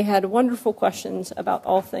 and they had wonderful questions about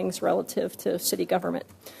all things relative to city government.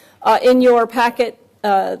 In your packet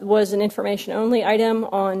was an information-only item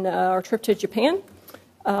on our trip to Japan,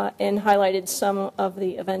 and highlighted some of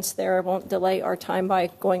the events there. I won't delay our time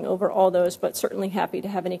by going over all those, but certainly happy to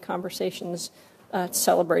have any conversations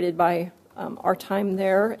celebrated by our time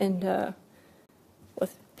there, and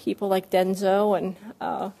with people like Denzo, and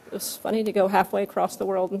it was funny to go halfway across the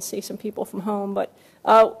world and see some people from home, but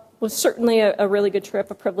was certainly a really good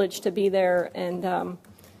trip, a privilege to be there, and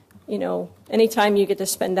you know, anytime you get to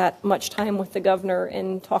spend that much time with the governor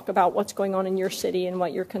and talk about what's going on in your city and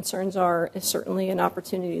what your concerns are is certainly an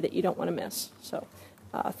opportunity that you don't want to miss. So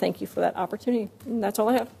thank you for that opportunity. And that's all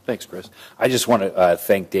I have. Thanks, Chris. I just want to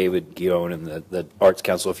thank David Guillaume and the Arts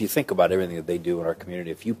Council. If you think about everything that they do in our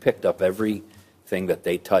community, if you picked up everything that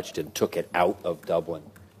they touched and took it out of Dublin,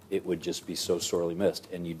 it would just be so sorely missed.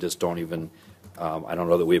 And you just don't even, I don't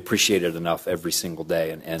know that we appreciate it enough every single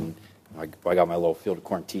day. And I got my little Field of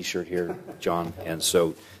Corn T-shirt here, John. And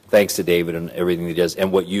so thanks to David and everything he does.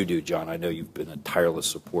 And what you do, John, I know you've been a tireless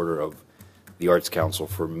supporter of the Arts Council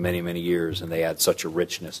for many, many years, and they add such a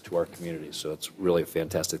richness to our community. So it's really a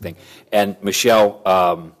fantastic thing. And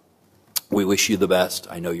Michelle, we wish you the best.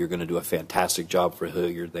 I know you're going to do a fantastic job for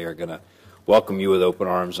Hilliard. They are going to welcome you with open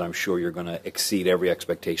arms. I'm sure you're going to exceed every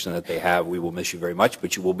expectation that they have. We will miss you very much,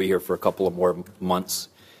 but you will be here for a couple of more months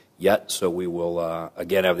yet. So we will,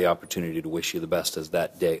 again, have the opportunity to wish you the best as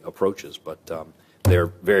that day approaches. But they're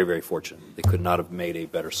very, very fortunate. They could not have made a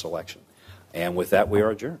better selection. And with that, we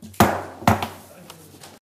are adjourned.